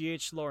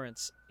 D.H.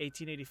 Lawrence,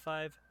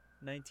 1885-1930.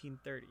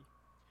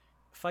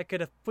 If I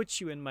could have put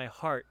you in my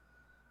heart,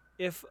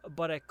 if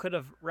but I could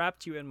have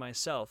wrapped you in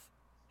myself,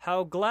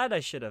 how glad I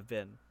should have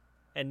been.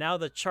 And now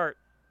the chart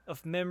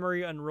of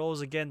memory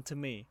unrolls again to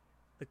me.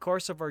 The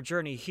course of our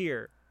journey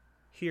here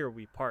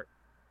we part.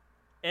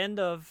 End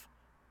of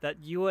that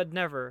you had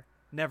never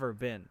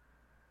been.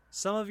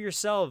 Some of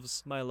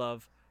yourselves, my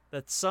love,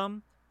 that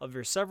some of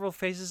your several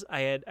faces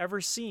I had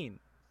never seen,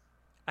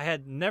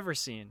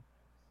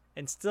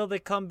 and still they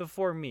come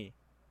before me,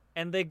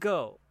 and they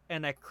go,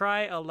 and I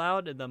cry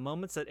aloud in the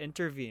moments that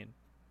intervene.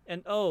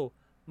 And oh,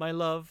 my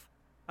love,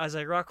 as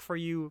I rock for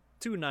you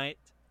tonight,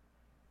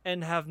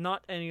 and have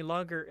not any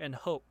longer an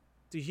hope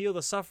to heal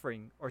the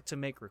suffering or to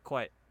make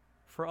requite.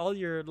 For all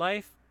your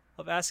life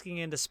of asking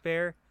in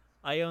despair,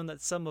 I own that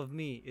some of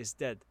me is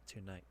dead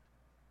tonight.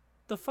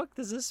 The fuck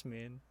does this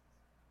mean?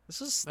 This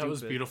is stupid. That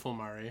was beautiful,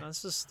 Mari. No,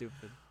 this is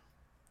stupid.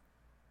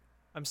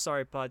 I'm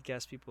sorry,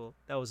 podcast people.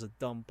 That was a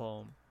dumb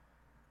poem.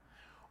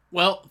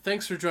 Well,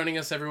 thanks for joining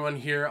us, everyone,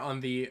 here on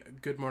the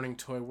Good Morning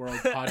Toy World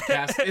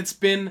podcast. It's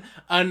been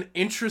an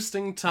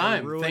interesting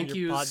time. Thank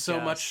you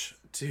so much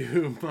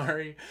to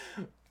Mari.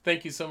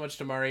 Thank you so much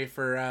to Mari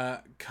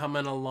for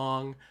coming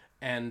along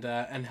and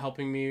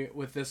helping me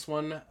with this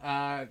one.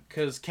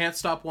 Because Can't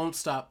Stop, Won't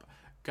Stop.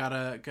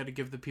 Gotta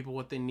give the people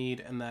what they need,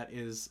 and that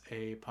is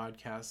a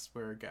podcast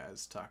where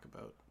guys talk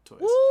about toys.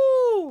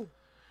 Woo!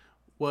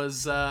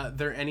 Was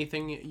there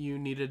anything you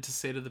needed to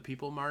say to the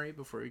people, Mari,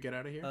 before we get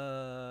out of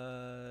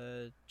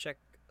here? Check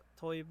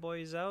Toy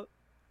Boys out.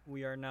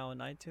 We are now on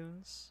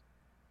iTunes.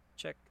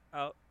 Check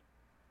out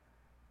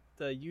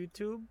the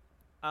YouTube.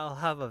 I'll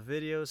have a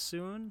video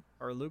soon,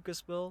 or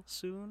Lucas will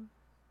soon.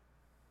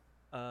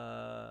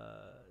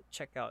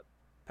 Check out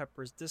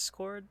Pepper's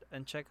Discord,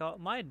 and check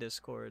out my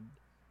Discord.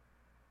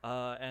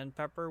 And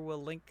Pepper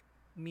will link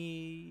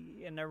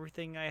me and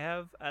everything I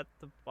have at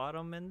the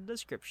bottom in the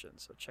description,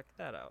 so check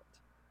that out.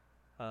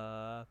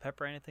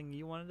 Pepper, anything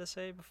you wanted to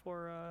say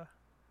before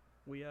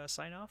we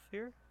sign off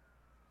here?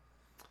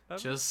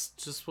 Pepper?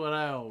 Just what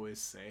I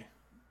always say.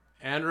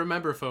 And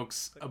remember,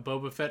 folks, a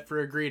Boba Fett for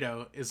a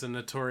Greedo is a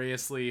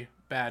notoriously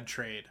bad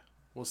trade.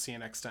 We'll see you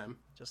next time.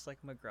 Just like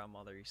my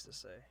grandmother used to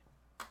say.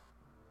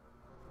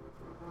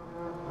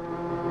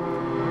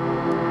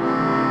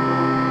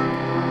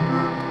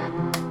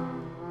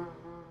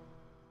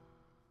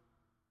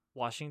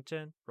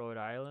 Washington, Rhode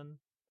Island,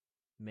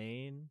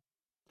 Maine.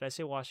 Did I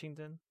say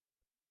Washington?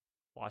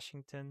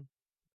 Washington,